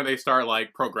every time they start,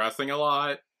 like, progressing a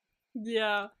lot.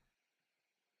 Yeah.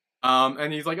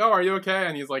 And he's like, oh, are you okay?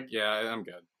 And he's like, yeah, I'm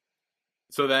good.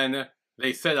 So then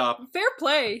they sit up. Fair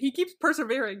play. He keeps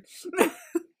persevering.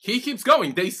 He keeps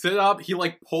going. They sit up. He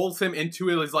like pulls him into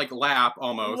his like lap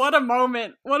almost. What a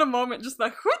moment. What a moment. Just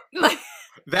like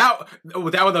that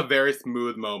was a very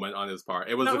smooth moment on his part.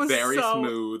 It was very so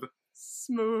smooth.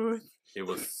 Smooth. It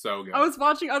was so good. I was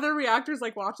watching other reactors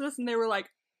like watch this and they were like,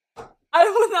 I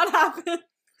don't want that to happen.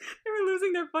 They were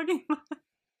losing their fucking mind.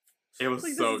 It was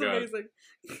like, so this is good.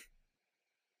 Amazing.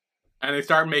 And they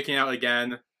start making out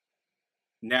again.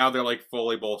 Now they're like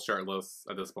fully both shirtless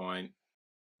at this point.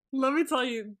 Let me tell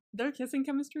you, their kissing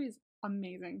chemistry is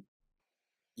amazing.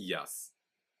 Yes.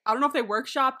 I don't know if they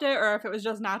workshopped it or if it was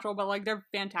just natural, but like they're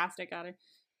fantastic at it.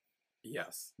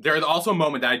 Yes. There's also a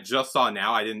moment that I just saw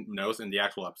now, I didn't notice in the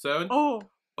actual episode. Oh.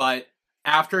 But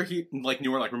after he, like,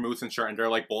 Newer, like, removes his shirt and they're,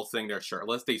 like, both sitting there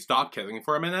shirtless, they stop kissing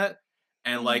for a minute.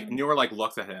 And, like, Newer, like,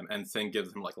 looks at him and Sin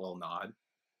gives him, like, a little nod.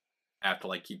 I have to,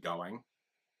 like, keep going.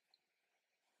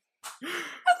 I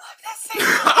love this scene.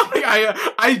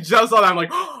 I just saw that. I'm like,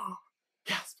 oh,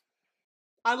 yes.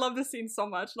 I love this scene so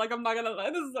much. Like, I'm not gonna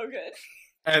lie. This is so good.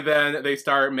 And then they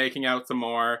start making out some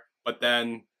more. But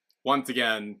then, once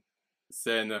again,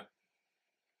 Sin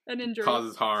an injury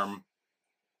causes harm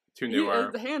to Newer.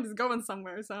 The hand is going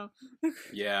somewhere, so.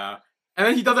 Yeah. And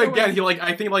then he does it again. He, like,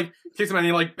 I think, like, kicks him and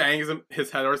he, like, bangs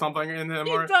his head or something in him.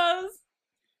 He does.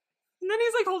 And then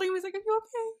he's, like, holding him. He's like, are you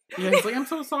okay? Yeah, he's like, I'm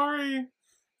so sorry.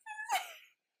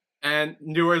 And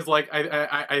Newer's like,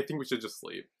 I think we should just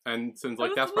sleep. And Sin's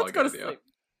like, that's probably a good idea. Sleep.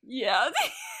 Yeah.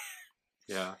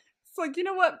 Yeah. It's like, you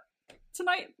know what?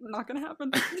 Tonight, not gonna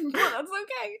happen. But that's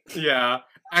okay. Yeah.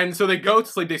 And so they go to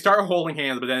sleep. They start holding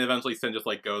hands, but then eventually Sin just,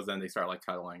 like, goes in. They start, like,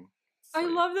 cuddling. I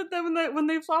love that then when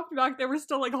they flopped back, they were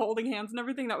still, like, holding hands and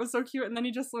everything. That was so cute. And then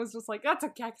he just was just like, that's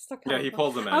okay. I can still cuddle. Yeah, he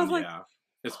pulls them in. Like, yeah.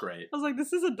 It's great. I was like,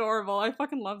 this is adorable. I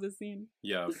fucking love this scene.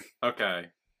 Yes. Okay.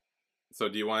 So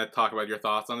do you want to talk about your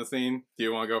thoughts on the scene? Do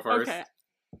you want to go first? Okay.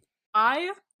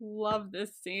 I love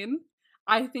this scene.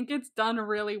 I think it's done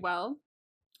really well.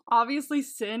 Obviously,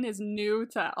 Sin is new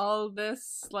to all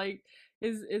this, like,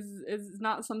 is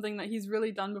not something that he's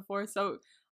really done before, so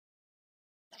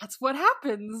that's what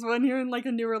happens when you're in, like,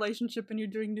 a new relationship and you're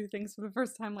doing new things for the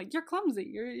first time. Like, you're clumsy.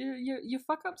 You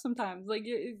fuck up sometimes, like,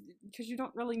 because you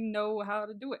don't really know how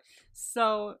to do it.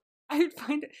 So I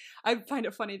find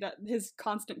it funny that his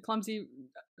constant clumsy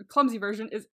version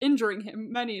is injuring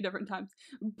him many different times,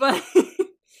 but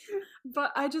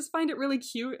but I just find it really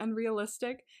cute and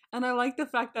realistic, and I like the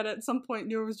fact that at some point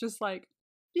Noor was just like,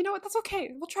 you know what, that's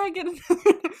okay, we'll try again.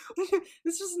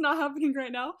 It's just not happening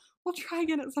right now, we'll try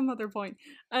again at some other point.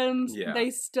 And they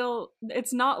still,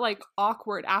 it's not like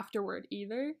awkward afterward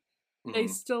either. They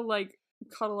still like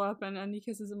cuddle up and he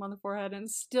kisses him on the forehead, and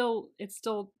it's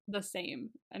still the same,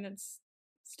 and it's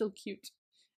still cute.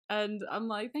 And I'm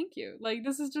like, thank you. Like,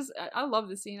 this is just, I love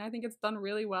this scene. I think it's done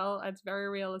really well. It's very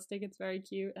realistic. It's very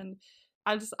cute. And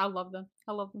I love them.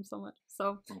 I love them so much.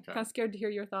 So I'm kind of scared to hear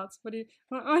your thoughts. What do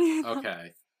you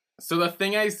Okay. So the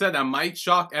thing I said that might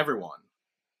shock everyone.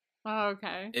 Oh,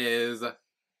 okay. Is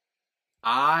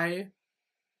I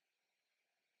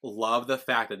love the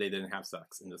fact that they didn't have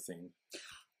sex in this scene.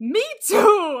 Me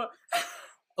too!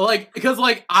 Like, because,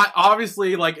 like, I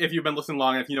obviously, like, if you've been listening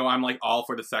long enough, you know I'm, like, all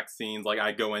for the sex scenes. Like,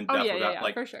 I go in depth with that.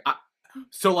 Like, for sure.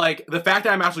 So, like, the fact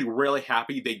that I'm actually really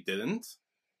happy they didn't,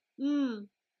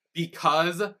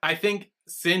 because I think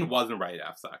Sin wasn't ready to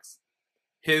have sex.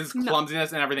 His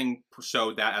clumsiness and everything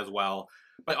showed that as well.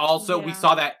 But also, we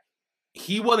saw that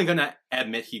he wasn't gonna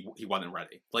admit he wasn't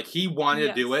ready. Like, he wanted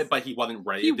to do it, but he wasn't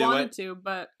ready to do it. He wanted to,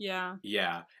 but yeah.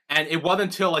 Yeah. And it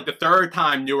wasn't until, like, the third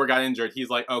time Newer got injured, he's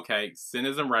like, okay, Sin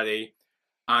isn't ready.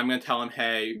 I'm gonna tell him,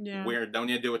 hey, we don't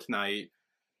need to do it tonight.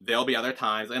 There'll be other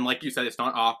times. And like you said, it's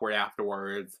not awkward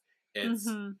afterwards. It's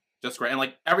just great. And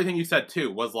like everything you said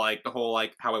too was like the whole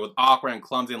like how it was awkward and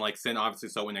clumsy and like Sin obviously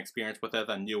so inexperienced with it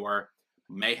that Newer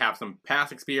may have some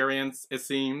past experience, it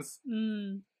seems.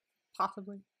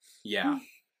 Possibly. Yeah.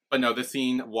 But no, this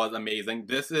scene was amazing.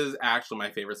 This is actually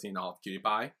my favorite scene in all of Cutie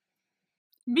Pie.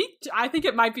 Me too. I think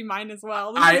it might be mine as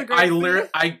well. I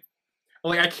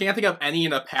can't think of any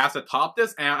in the past that top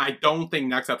this, and I don't think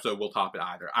next episode will top it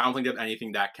either. I don't think there's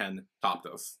anything that can top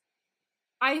this.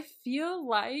 I feel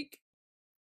like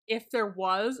if there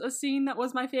was a scene that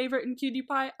was my favorite in Cutie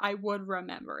Pie, I would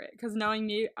remember it. Because knowing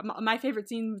me, my favorite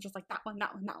scene was just like that one.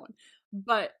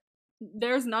 But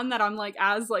there's none that I'm like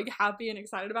as like happy and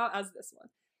excited about as this one.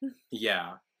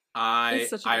 Yeah, I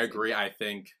agree. I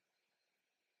think.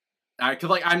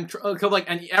 Obviously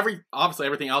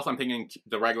everything else I'm thinking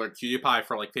the regular Cutie Pie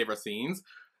for like favorite scenes,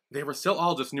 they were still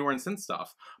all just Newer and Sin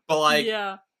stuff. But like,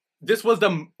 this was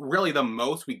really the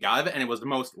most we got of it, and it was the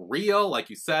most real,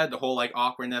 like you said, the whole like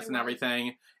awkwardness and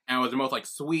everything, and it was the most like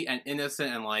sweet and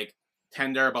innocent and like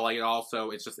tender, but like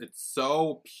it's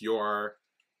so pure,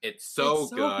 it's so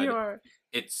good, pure.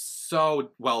 It's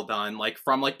so well done, like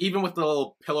from like even with the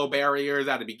little pillow barriers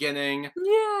at the beginning,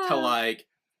 to like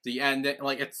the end,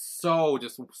 like it's so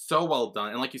well done,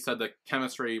 and like you said, the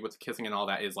chemistry with the kissing and all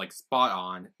that is like spot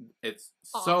on. It's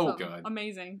awesome. So good,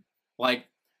 amazing. Like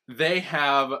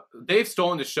they've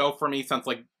stolen the show for me since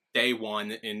like day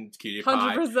one in Cutie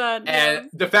Pie, 100%. And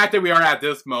the fact that we are at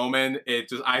this moment,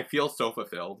 I feel so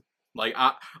fulfilled. Like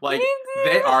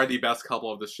they are the best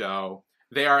couple of the show.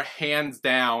 They are hands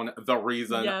down the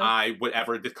reason I would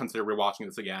ever consider rewatching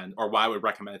this again, or why I would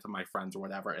recommend it to my friends or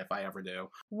whatever if I ever do.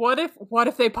 What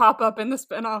if they pop up in the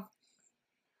spinoff?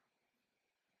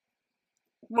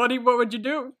 What would you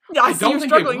do? Yeah, I don't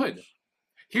think they would.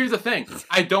 Here's the thing: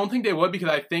 I don't think they would because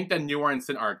I think that Newer and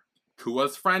Sin are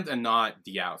Kua's friends and not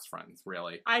Diao's friends.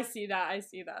 Really, I see that.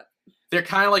 They're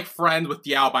kind of like friends with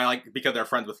Diao because they're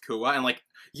friends with Kua, and like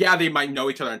they might know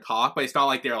each other and talk, but it's not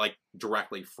like they're like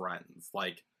directly friends.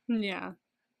 Like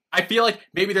I feel like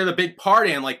maybe they're the big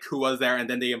party and like Kua's there, and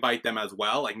then they invite them as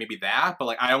well. Like maybe that, but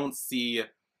like I don't see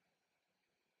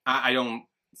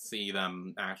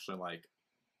them actually like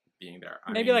being there.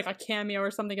 Maybe like a cameo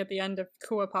or something at the end if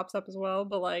Kua pops up as well,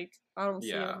 but like I don't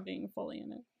see them being fully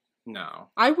in it. No.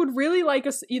 I would really like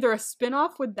either a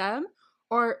spin-off with them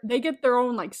or they get their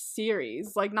own like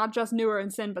series, like not just Newer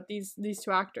and Sin, but these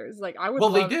two actors. Like I would. Well,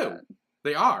 they do. That.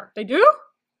 They are. They do?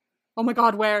 Oh my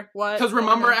god, where? What? Because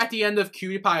remember at the end of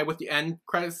Cutie Pie with the end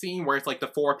credit scene where it's like the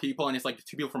 4 people and it's like the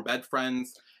 2 people from Bed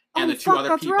Friends and the 2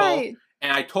 other people. Right.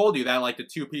 And I told you that like the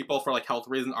 2 people for like health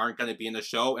reasons aren't going to be in the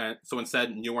show, and so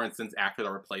instead Newer and Sin's actors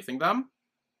are replacing them.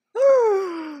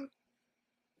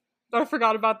 I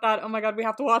forgot about that. Oh my god, we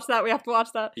have to watch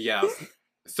that. Yes.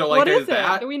 So like what is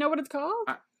that. Do we know what it's called?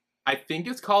 I think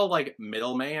it's called like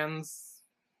Middleman's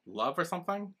Love or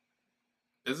something.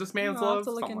 Businessman's Love,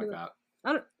 something like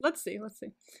that. Let's see. Let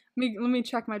me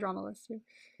check my drama list here.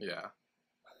 Yeah.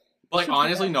 Like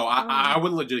honestly, no, I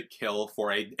would legit kill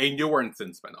for a Newer and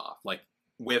Sin spinoff. Like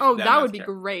with that would be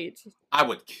great. I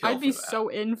would kill. I'd be so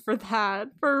in for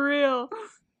that, for real.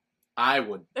 I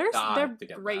would. They're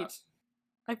great. That.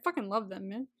 I fucking love them,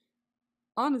 man.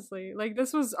 Honestly, like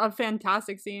this was a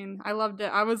fantastic scene. I loved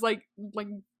it. I was like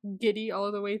giddy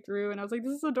all the way through, and I was like,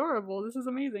 "This is adorable. This is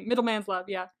amazing." Middleman's Love,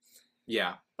 yeah.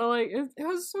 Yeah. But like, it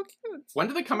was so cute. When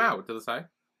did they come out? Does it say?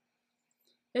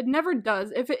 It never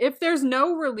does. If there's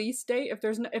no release date, if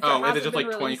is it just like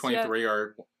 2023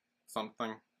 or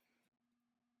something?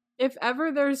 If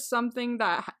ever there's something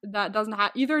that doesn't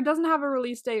have either it doesn't have a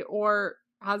release date or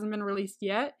hasn't been released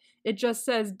yet, it just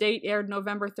says date aired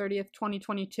November 30th,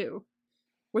 2022,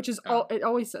 which is it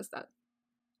always says that.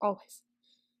 Always.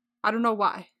 I don't know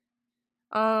why.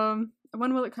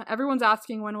 When will it come? Everyone's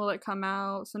asking when will it come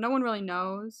out, so no one really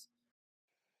knows.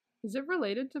 Is it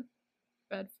related to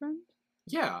Bedfriend?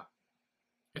 Yeah.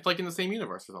 It's like in the same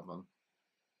universe or something.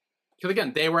 Because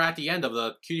again, they were at the end of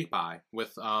the Cutie Pie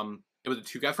with it was the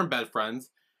two guys from Bed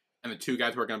Friends and the two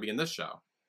guys who are going to be in this show.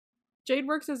 Jade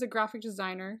works as a graphic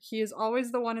designer. He is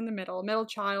always the one in the middle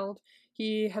child.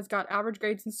 He has got average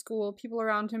grades in school. People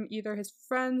around him, either his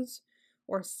friends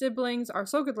or siblings, are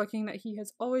so good looking that he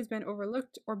has always been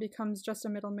overlooked or becomes just a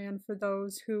middleman for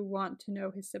those who want to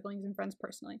know his siblings and friends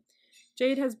personally.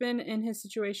 Jade has been in his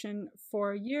situation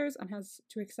for years and has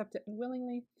to accept it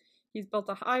unwillingly. He's built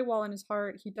a high wall in his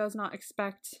heart. He does not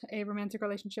expect a romantic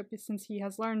relationship since he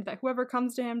has learned that whoever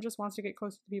comes to him just wants to get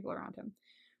close to the people around him.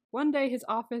 One day, his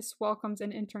office welcomes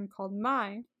an intern called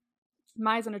Mai.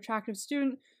 Mai is an attractive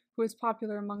student who is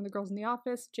popular among the girls in the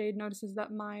office. Jade notices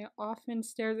that Mai often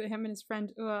stares at him and his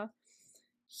friend Ua.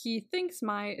 He thinks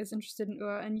Mai is interested in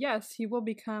Ua, and yes, he will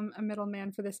become a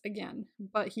middleman for this again,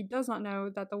 but he does not know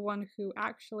that the one who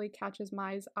actually catches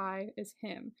Mai's eye is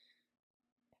him.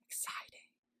 Exciting.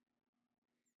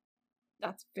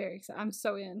 That's very exciting. I'm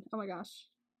so in. Oh my gosh.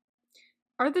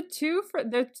 Are the two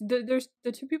there's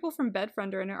the two people from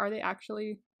Bedfriend are in it? Are they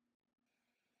actually?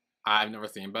 I've never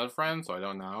seen Bedfriend, so I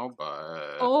don't know.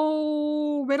 But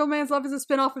Middleman's Love is a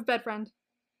spinoff of Bedfriend.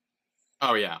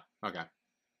 Oh yeah. Okay.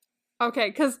 Okay,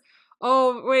 because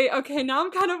okay, now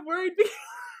I'm kind of worried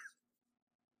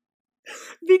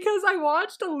because I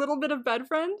watched a little bit of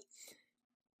Bedfriend,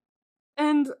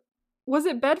 and was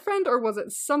it Bedfriend or was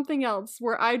it something else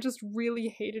where I just really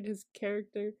hated his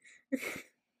character?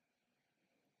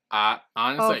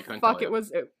 Honestly, I couldn't tell you.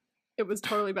 It was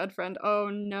totally Bedfriend. Oh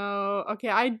no. Okay,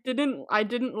 I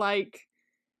didn't like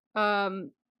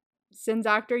Sin's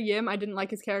actor Yim. I didn't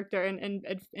like his character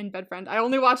in Bedfriend. I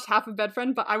only watched half of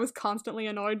Bedfriend, but I was constantly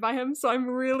annoyed by him, so I'm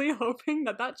really hoping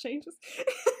that changes.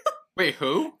 Wait,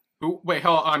 who? Who? Wait,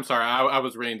 hold on. I'm sorry. I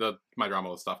was reading my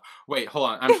drama list stuff. Wait, hold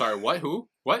on. I'm sorry. What? Who?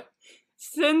 What?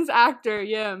 Sin's actor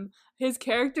Yim. His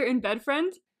character in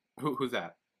Bedfriend. Who's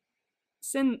that?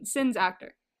 Sin's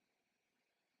actor.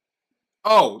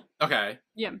 Oh, okay.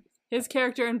 Yeah, his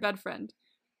character in Bedfriend.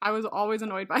 I was always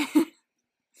annoyed by him.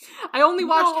 I only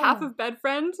watched half of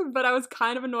Bedfriend, but I was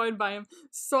kind of annoyed by him.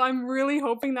 So I'm really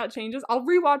hoping that changes. I'll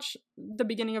rewatch the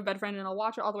beginning of Bedfriend and I'll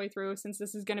watch it all the way through since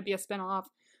this is going to be a spin-off.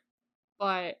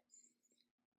 But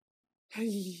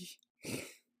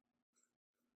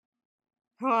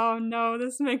oh no,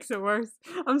 this makes it worse.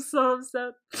 I'm so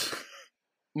upset.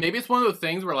 Maybe it's one of those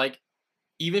things where, like,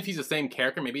 even if he's the same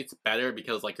character, maybe it's better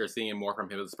because, like, you're seeing it more from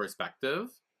his perspective.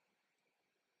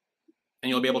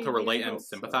 And you'll be able to relate and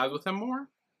sympathize with him more.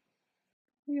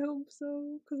 I hope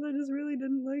so, because I just really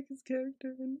didn't like his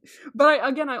character. But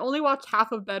I only watched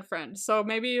half of Bedfriend, so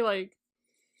maybe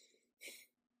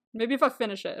if I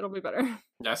finish it, it'll be better.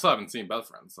 Yeah, I still haven't seen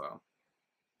Bedfriend, so.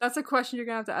 That's a question you're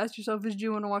gonna have to ask yourself: is do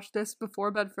you want to watch this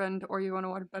before Bedfriend, or you want to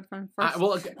watch Bedfriend first?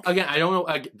 Well, again, I don't know.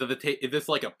 Is this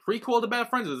like a prequel to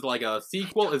Bedfriend? Is it like a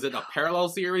sequel? Is it a parallel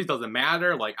series? Doesn't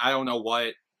matter. Like, I don't know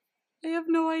what. I have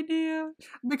no idea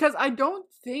because I don't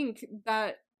think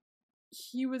that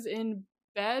he was in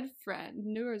Bedfriend.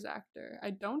 Newer's actor. I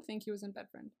don't think he was in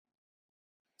Bedfriend.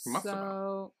 He must have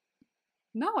been.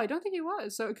 No, I don't think he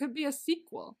was. So it could be a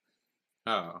sequel.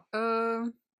 Oh.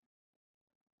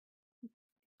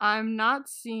 I'm not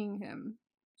seeing him.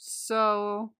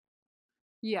 So,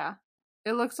 yeah.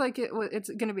 It looks like it's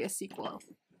going to be a sequel,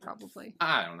 probably.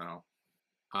 I don't know.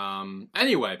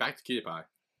 Anyway, back to Cutie Pie.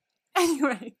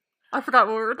 Anyway, I forgot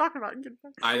what we were talking about.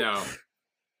 I know.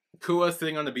 Kua's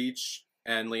sitting on the beach,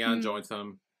 and Leon joins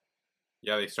him.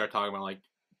 Yeah, they start talking about, like,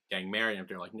 getting married, and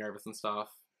they're, like, nervous and stuff.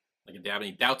 Like, if they have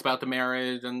any doubts about the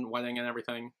marriage and wedding and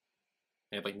everything.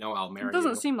 They have, like, no, I'll marry you. It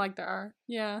doesn't seem like there are.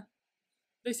 Yeah.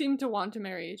 They seem to want to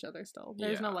marry each other still.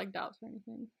 There's no, like, doubts or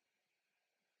anything.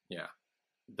 Yeah.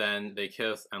 Then they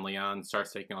kiss, and Leon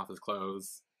starts taking off his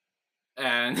clothes.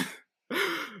 And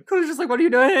Kua's just like, what are you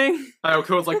doing? I know,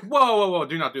 Kua's like, whoa,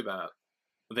 do not do that.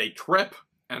 They trip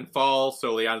and fall,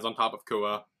 so Leon's on top of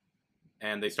Kua.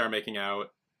 And they start making out.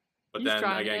 But He's then,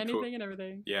 trying again, anything and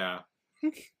everything. Yeah.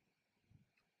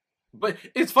 But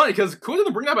it's funny, because Kua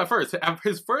doesn't bring it up at first.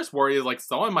 His first worry is, like,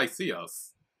 someone might see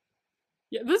us.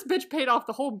 Yeah, this bitch paid off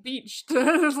the whole beach. Like,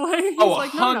 oh,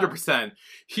 like, 100%. No.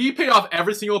 He paid off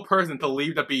every single person to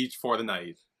leave the beach for the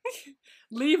night.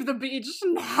 Leave the beach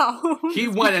now. He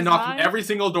went and knocked on every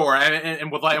single door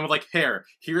and was like,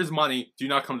 here's money. Do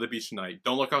not come to the beach tonight.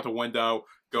 Don't look out the window.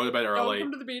 Go to bed early. Don't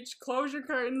come to the beach. Close your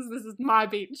curtains. This is my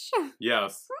beach.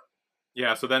 Yes.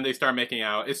 Yeah, so then they start making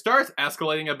out. It starts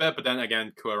escalating a bit, but then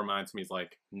again, Kua reminds me, he's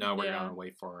like, no, we're gonna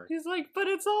wait for it. He's like, but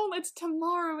it's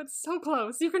tomorrow. It's so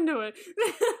close. You can do it.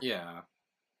 Yeah.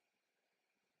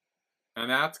 And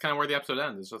that's kind of where the episode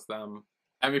ends. It's just them.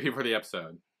 MVP for the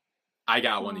episode. I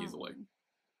got one easily.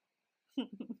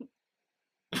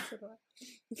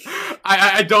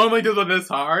 I don't think this was this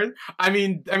hard. I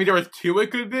mean, there was 2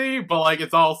 it could be, but like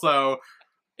it's also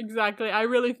exactly. I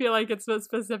really feel like it's a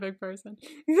specific person.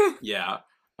 Yeah.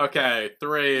 Okay.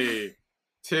 3,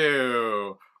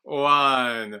 2,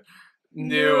 1.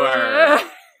 Newer.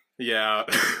 Yeah.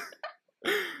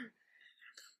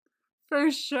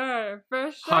 For sure.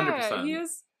 100%.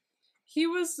 He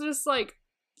was just like,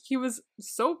 he was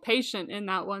so patient in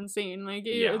that one scene. Like,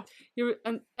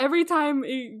 and every time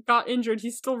he got injured, he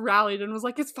still rallied and was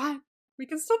like, "It's fine. We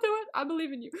can still do it. I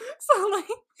believe in you." So like,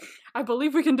 I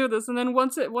believe we can do this. And then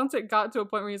once it got to a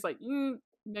point where he's like,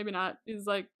 maybe not. He's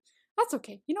like, "That's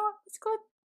okay. You know what? It's good.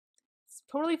 It's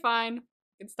totally fine.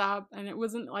 We can stop." And it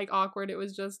wasn't like awkward. It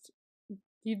was just,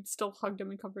 he still hugged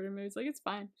him and comforted him. He was like, "It's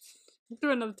fine. We'll do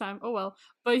it another time. Oh well."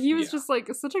 But he was just like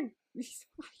he's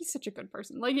such a good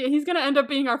person. Like, he's gonna end up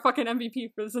being our fucking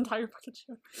MVP for this entire fucking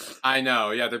show. I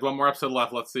know. Yeah, there's one more episode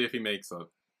left. Let's see if he makes it.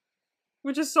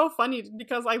 Which is so funny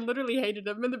because I literally hated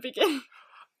him in the beginning.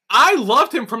 I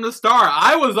loved him from the start.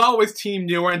 I was always Team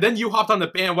Newer, and then you hopped on the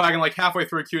bandwagon like halfway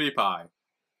through Cutie Pie.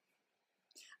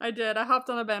 I did. I hopped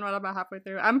on the bandwagon about halfway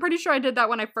through. I'm pretty sure I did that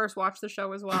when I first watched the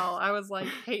show as well. I was like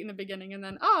hating the beginning, and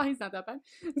then he's not that bad.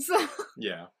 So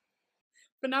yeah.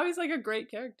 But now he's like a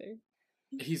great character.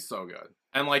 He's so good.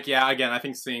 And like, yeah, again, I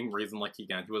think same reason like he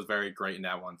was very great in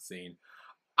that one scene.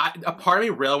 A part of me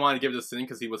really wanted to give it a scene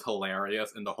because he was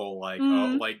hilarious in the whole like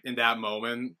like in that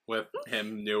moment with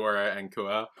him, Newer, and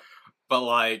Kua. But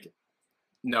like,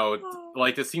 no,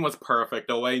 like the scene was perfect.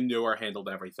 The way Newer handled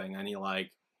everything, and he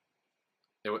like,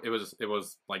 it was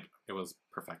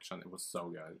perfection. It was so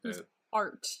good. It was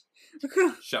art.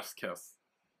 Chef's kiss.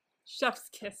 Chef's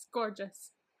kiss,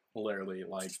 gorgeous. Literally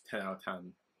like 10 out of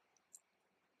 10.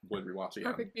 Would rewatch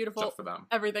again. Perfect, beautiful. Just for them.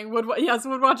 Everything. Would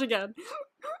watch again.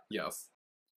 Yes.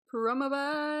 Promo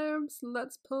vibes.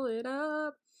 Let's pull it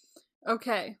up.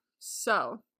 Okay,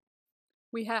 so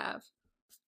we have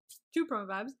 2 promo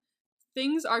vibes.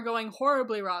 Things are going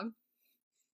horribly wrong.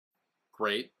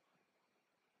 Great.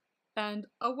 And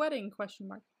a wedding question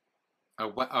mark.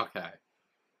 Okay.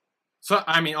 So,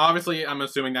 I mean, obviously, I'm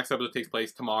assuming next episode takes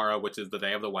place tomorrow, which is the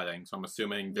day of the wedding. So I'm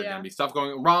assuming there's going to be stuff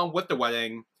going wrong with the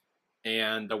wedding.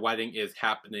 And the wedding is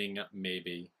happening,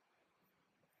 maybe.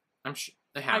 I'm sure.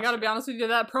 I gotta be honest with you,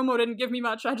 that promo didn't give me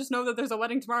much. I just know that there's a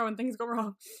wedding tomorrow and things go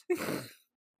wrong.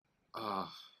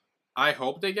 I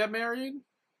hope they get married.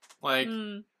 Like,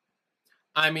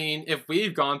 I mean, if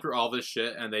we've gone through all this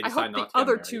shit and they decide not to get married. I hope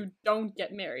the other 2 don't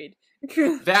get married.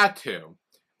 That too.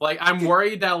 Like, I'm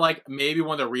worried that, like, maybe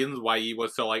one of the reasons why he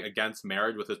was so, like, against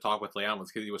marriage with his talk with Leon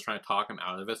was because he was trying to talk him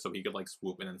out of it so he could, like,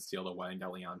 swoop in and steal the wedding that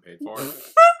Leon paid for.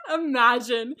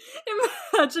 Imagine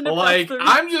if like,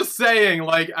 I'm just saying,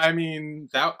 like, I mean,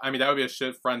 that would be a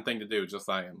shit friend thing to do, just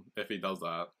saying, if he does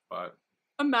that, but...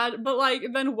 Imagine, but, like,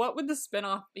 then what would the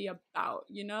spinoff be about,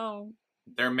 you know?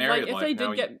 They're married, like, if they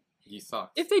did get... He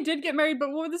sucks. If they did get married,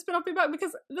 but what would the spinoff be about?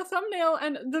 Because the thumbnail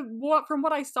and from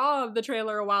what I saw of the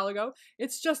trailer a while ago,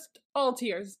 it's just all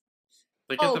tears.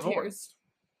 They get divorced.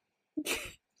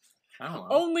 I don't know.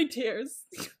 Only tears.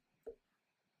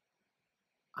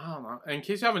 I don't know. In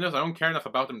case you haven't noticed, I don't care enough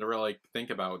about them to really like,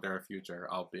 think about their future,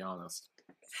 I'll be honest.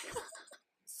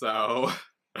 So...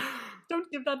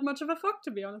 Don't give that much of a fuck,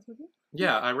 to be honest with you.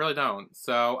 Yeah, I really don't.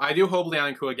 So, I do hope Leon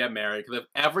and Kua get married, because if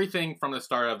everything from the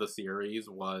start of the series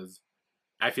was,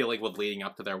 I feel like, was leading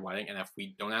up to their wedding, and if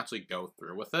we don't actually go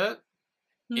through with it,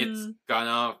 it's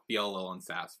gonna feel a little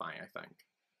unsatisfying, I think.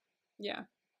 Yeah.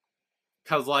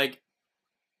 Because, like,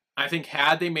 I think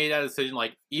had they made that decision,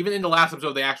 like, even in the last episode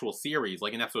of the actual series,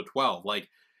 like in episode 12, like,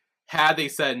 had they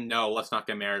said, no, let's not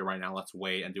get married right now, let's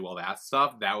wait and do all that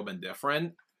stuff, that would have been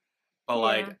different. But,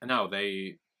 like, no,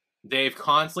 they've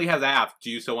constantly has asked, do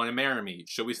you still want to marry me?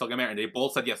 Should we still get married? And they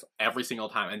both said yes every single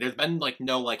time. And there's been, like,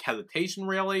 no, like, hesitation,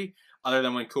 really, other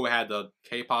than when Kua had the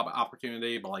K-pop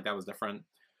opportunity, but, like, that was different.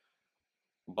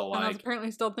 But, like... And I was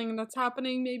apparently still thinking that's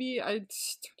happening, maybe?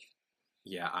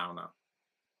 Yeah, I don't know.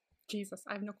 Jesus,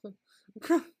 I have no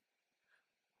clue.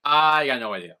 I got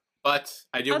no idea. But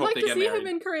I do hope they get married. I'd like to see him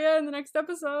in Korea in the next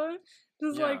episode.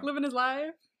 Just, like, living his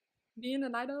life. Being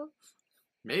an idol.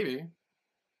 Maybe.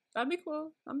 That'd be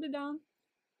cool. I'm be down.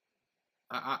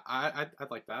 I'd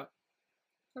like that.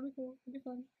 That'd be cool. That'd be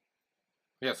fun.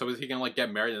 Yeah, so is he gonna, like,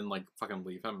 get married and, like, fucking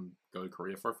leave him and go to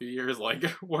Korea for a few years? Like,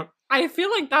 what? I feel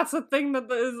like that's a thing that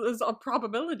is a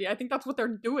probability. I think that's what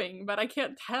they're doing, but I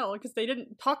can't tell because they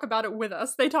didn't talk about it with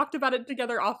us. They talked about it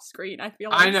together off screen, I feel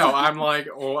like. I know. I'm like,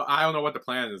 well, I don't know what the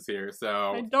plan is here,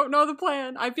 so... I don't know the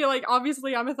plan. I feel like,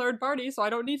 obviously, I'm a third party, so I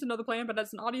don't need to know the plan, but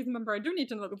as an audience member, I do need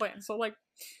to know the plan. So, like...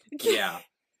 Yeah.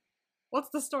 What's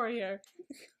the story here?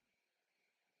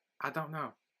 I don't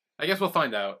know. I guess we'll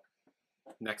find out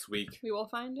next week. We will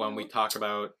find when out. we talk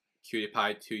about Cutie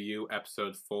Pie 2U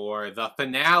episode 4, the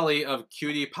finale of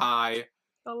Cutie Pie.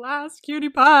 The last Cutie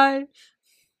Pie.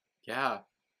 Yeah.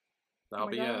 That'll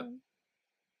be it.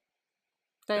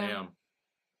 Damn.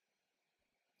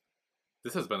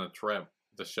 This has been a trip,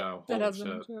 the show. Holy shit.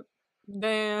 Been a trip.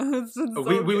 Damn. It's been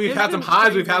so we've had some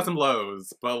highs, we've had some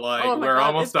lows, but like, we're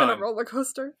almost done. It's been a roller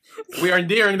coaster. We are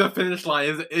nearing the finish line.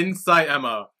 It's in sight,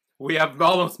 Emma. We have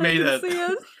almost made it.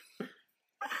 I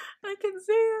can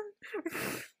see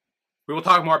it. We will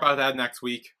talk more about that next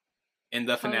week in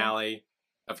the finale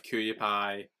of Cutie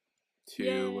Pie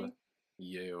 2U.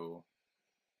 Yay.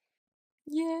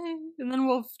 And then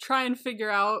we'll try and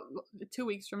figure out 2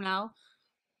 weeks from now.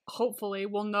 Hopefully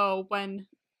we'll know when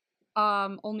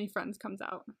Only Friends comes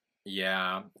out.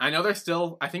 Yeah. I know they're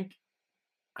still, I think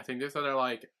they said they're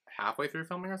like halfway through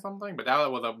filming or something, but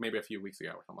that was maybe a few weeks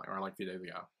ago or something, or like a few days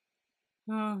ago.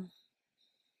 Oh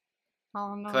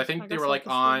no. Because I think they were like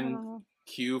on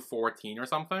Q14 or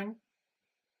something.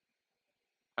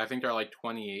 I think they're like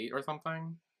 28 or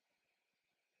something.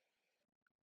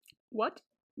 What?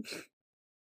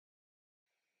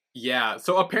 Yeah,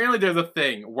 so apparently there's a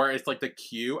thing where it's like the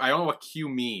Q. I don't know what Q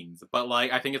means, but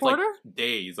like I think it's like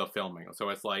days of filming. So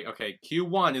it's like, okay,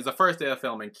 Q1 is the first day of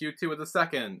filming, Q2 is the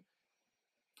second.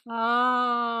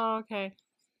 Oh, okay.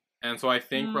 And so I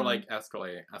think we're like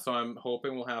escalating. So I'm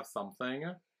hoping we'll have something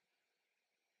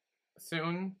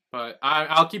soon, but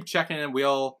I'll keep checking and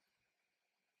we'll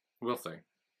see.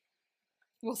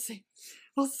 We'll see.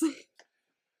 We'll see.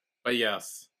 But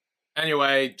yes.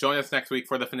 Anyway, join us next week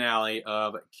for the finale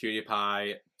of Cutie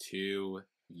Pie 2U.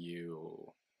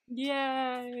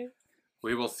 Yay!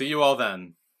 We will see you all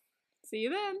then. See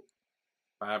you then.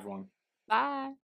 Bye, everyone. Bye.